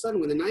 but all of a sudden,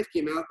 when the knife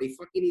came out, they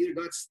fucking either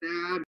got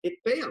stabbed, it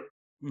failed.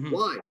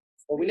 Why?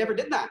 Well, we never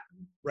did that.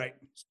 Right.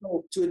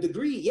 So to a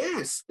degree,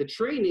 yes, the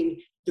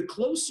training, the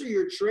closer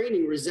your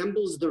training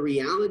resembles the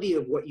reality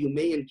of what you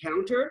may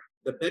encounter,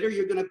 the better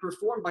you're going to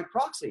perform by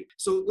proxy.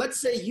 So let's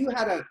say you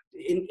had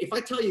if I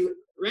tell you,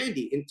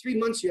 Randy, in 3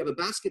 months you have a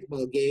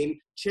basketball game,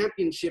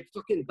 championship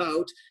fucking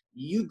bout,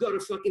 you got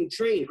to fucking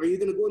train. Are you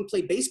going to go and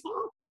play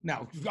baseball?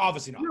 No,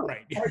 obviously not. No.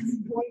 Right. Are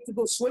you going to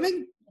go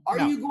swimming? Are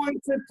you going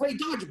to play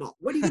dodgeball?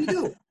 What are you going to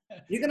do?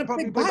 You're going to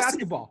play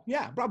basketball.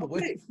 Yeah,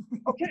 probably.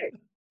 Okay.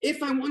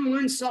 If I want to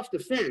learn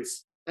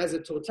self-defense as a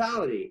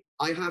totality,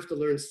 I have to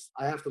learn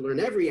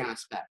every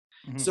aspect.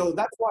 So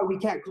that's why we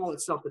can't call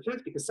it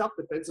self-defense, because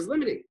self-defense is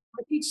limiting.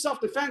 I teach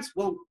self-defense,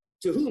 well,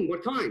 to whom?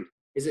 What kind?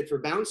 Is it for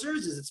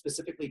bouncers? Is it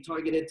specifically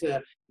targeted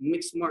to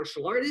mixed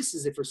martial artists?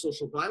 Is it for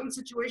social violence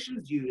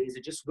situations? Is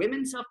it just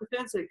women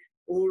self-defense?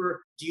 Or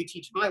do you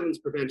teach violence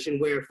prevention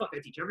where, I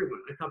teach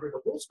everyone. I cover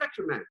the whole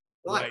spectrum, man.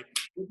 Why? Right.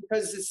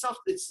 Because it's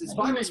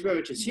violence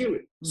prevention, it's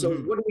human. So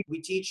what do we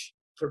teach?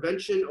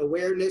 Prevention,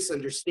 awareness,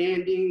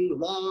 understanding,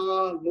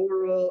 law,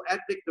 moral,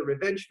 ethic, the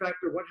revenge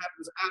factor, what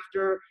happens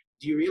after.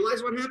 Do you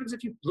realize what happens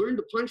if you learn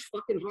to punch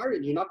fucking hard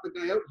and you knock the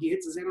guy out, he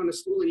hits his head on a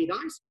stool and he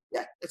dies?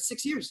 Yeah, that's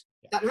 6 years.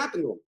 That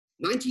happened to him.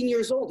 19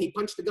 years old, he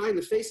punched the guy in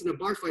the face in a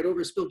bar fight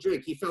over a spilled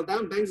drink. He fell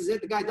down, bangs his head,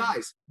 the guy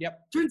dies.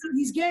 Turns out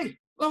he's gay.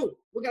 Oh,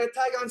 we're going to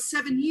tag on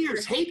 7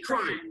 years. Hate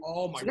crime.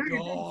 Oh my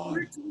God.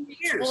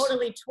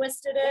 Totally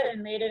twisted it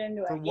and made it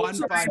into a one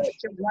punch.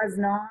 It was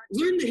not.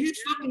 Learn to hit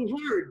fucking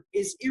hard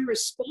is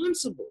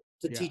irresponsible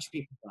to teach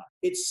people that.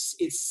 It's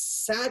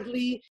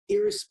sadly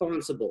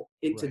irresponsible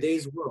in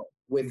today's world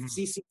with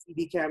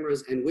CCTV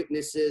cameras and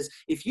witnesses.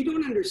 If you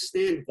don't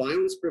understand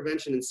violence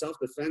prevention and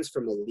self-defense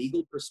from a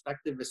legal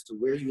perspective as to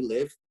where you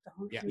live,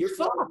 you're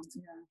fucked.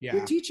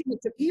 You're teaching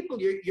it to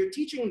people. You're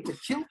teaching them to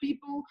kill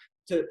people,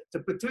 to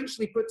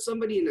potentially put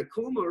somebody in a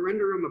coma or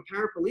render them a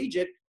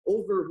paraplegic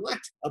over what?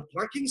 A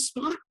parking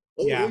spot?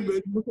 Oh, hey, man,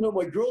 you looking at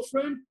my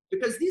girlfriend?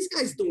 Because these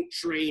guys don't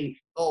train,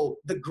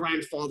 the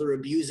grandfather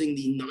abusing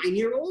the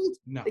 9-year-old.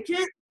 No. They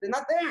can't. They're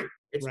not there.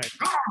 It's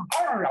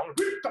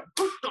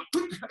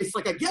it's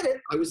like, I get it.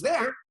 I was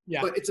there.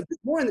 Yeah. But it's a bit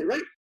more than that,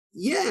 right?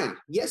 Yeah.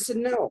 Yes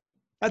and no.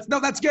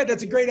 That's good.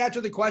 That's a great answer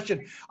to the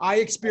question. I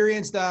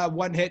experienced a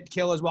one-hit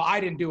kill as well.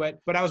 I didn't do it,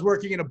 but I was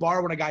working in a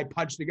bar when a guy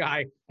punched a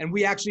guy, and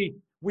we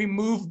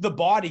moved the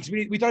body because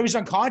we thought he was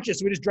unconscious.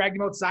 So we just dragged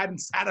him outside and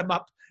sat him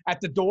up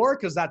at the door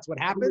because that's what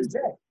happens.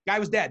 Guy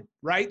was dead,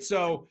 right?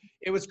 So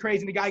it was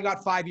crazy. And the guy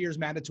got 5 years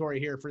mandatory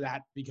here for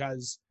that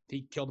because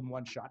he killed him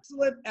one shot.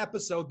 Excellent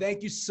episode.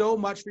 Thank you so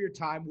much for your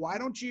time. Why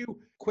don't you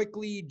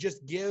quickly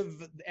just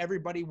give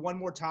everybody one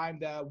more time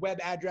the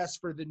web address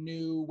for the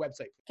new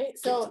website? Okay,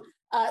 so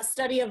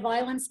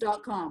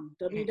studyofviolence.com,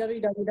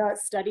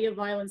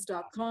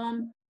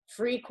 www.studyofviolence.com.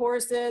 free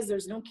courses.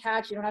 There's no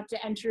catch. You don't have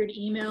to enter an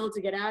email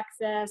to get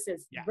access.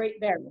 It's right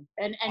there.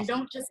 And Awesome.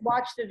 Don't just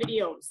watch the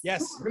videos.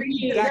 Yes,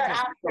 Read exactly.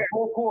 after. The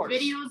whole course.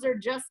 Videos are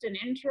just an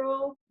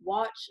intro.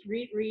 Watch,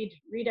 read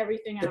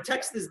everything. The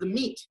text is the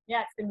meat.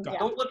 Yeah,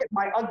 Don't look at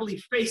my ugly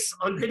face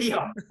on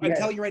video. I'm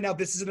telling you right now,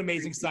 this is an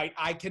amazing site.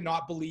 I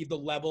cannot believe the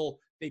level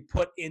they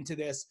put into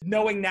this,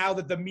 knowing now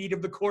that the meat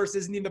of the course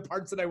isn't in the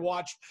parts that I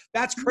watched.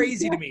 That's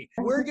crazy to me.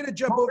 We're going to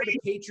jump over to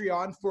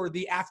Patreon for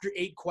the After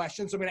 8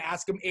 questions. So I'm going to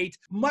ask them 8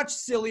 much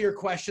sillier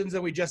questions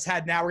than we just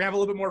had now. We're going to have a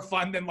little bit more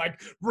fun than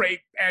like rape,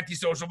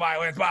 antisocial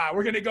violence. Wow.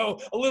 We're going to go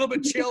a little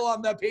bit chill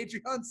on the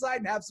Patreon side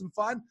and have some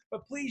fun.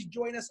 But please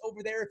join us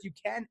over there if you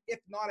can. If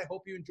not, I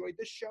hope you enjoyed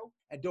this show.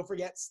 And don't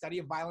forget,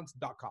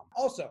 studyofviolence.com.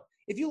 Also,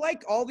 if you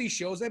like all these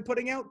shows I'm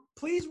putting out,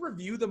 please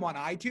review them on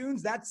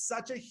iTunes. That's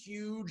such a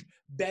huge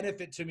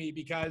benefit to me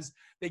because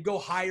they go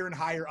higher and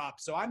higher up.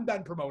 So I'm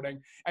done promoting.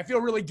 I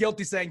feel really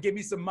guilty saying, give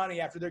me some money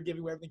after they're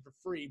giving away everything for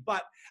free,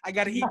 but I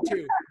got to eat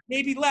too.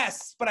 Maybe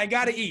less, but I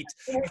got to eat.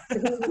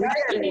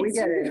 We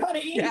get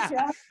it.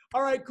 Yeah.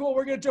 All right, cool.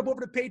 We're going to jump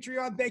over to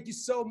Patreon. Thank you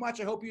so much.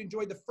 I hope you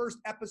enjoyed the first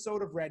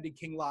episode of Randy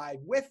King Live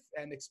with,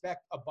 and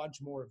expect a bunch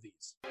more of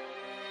these.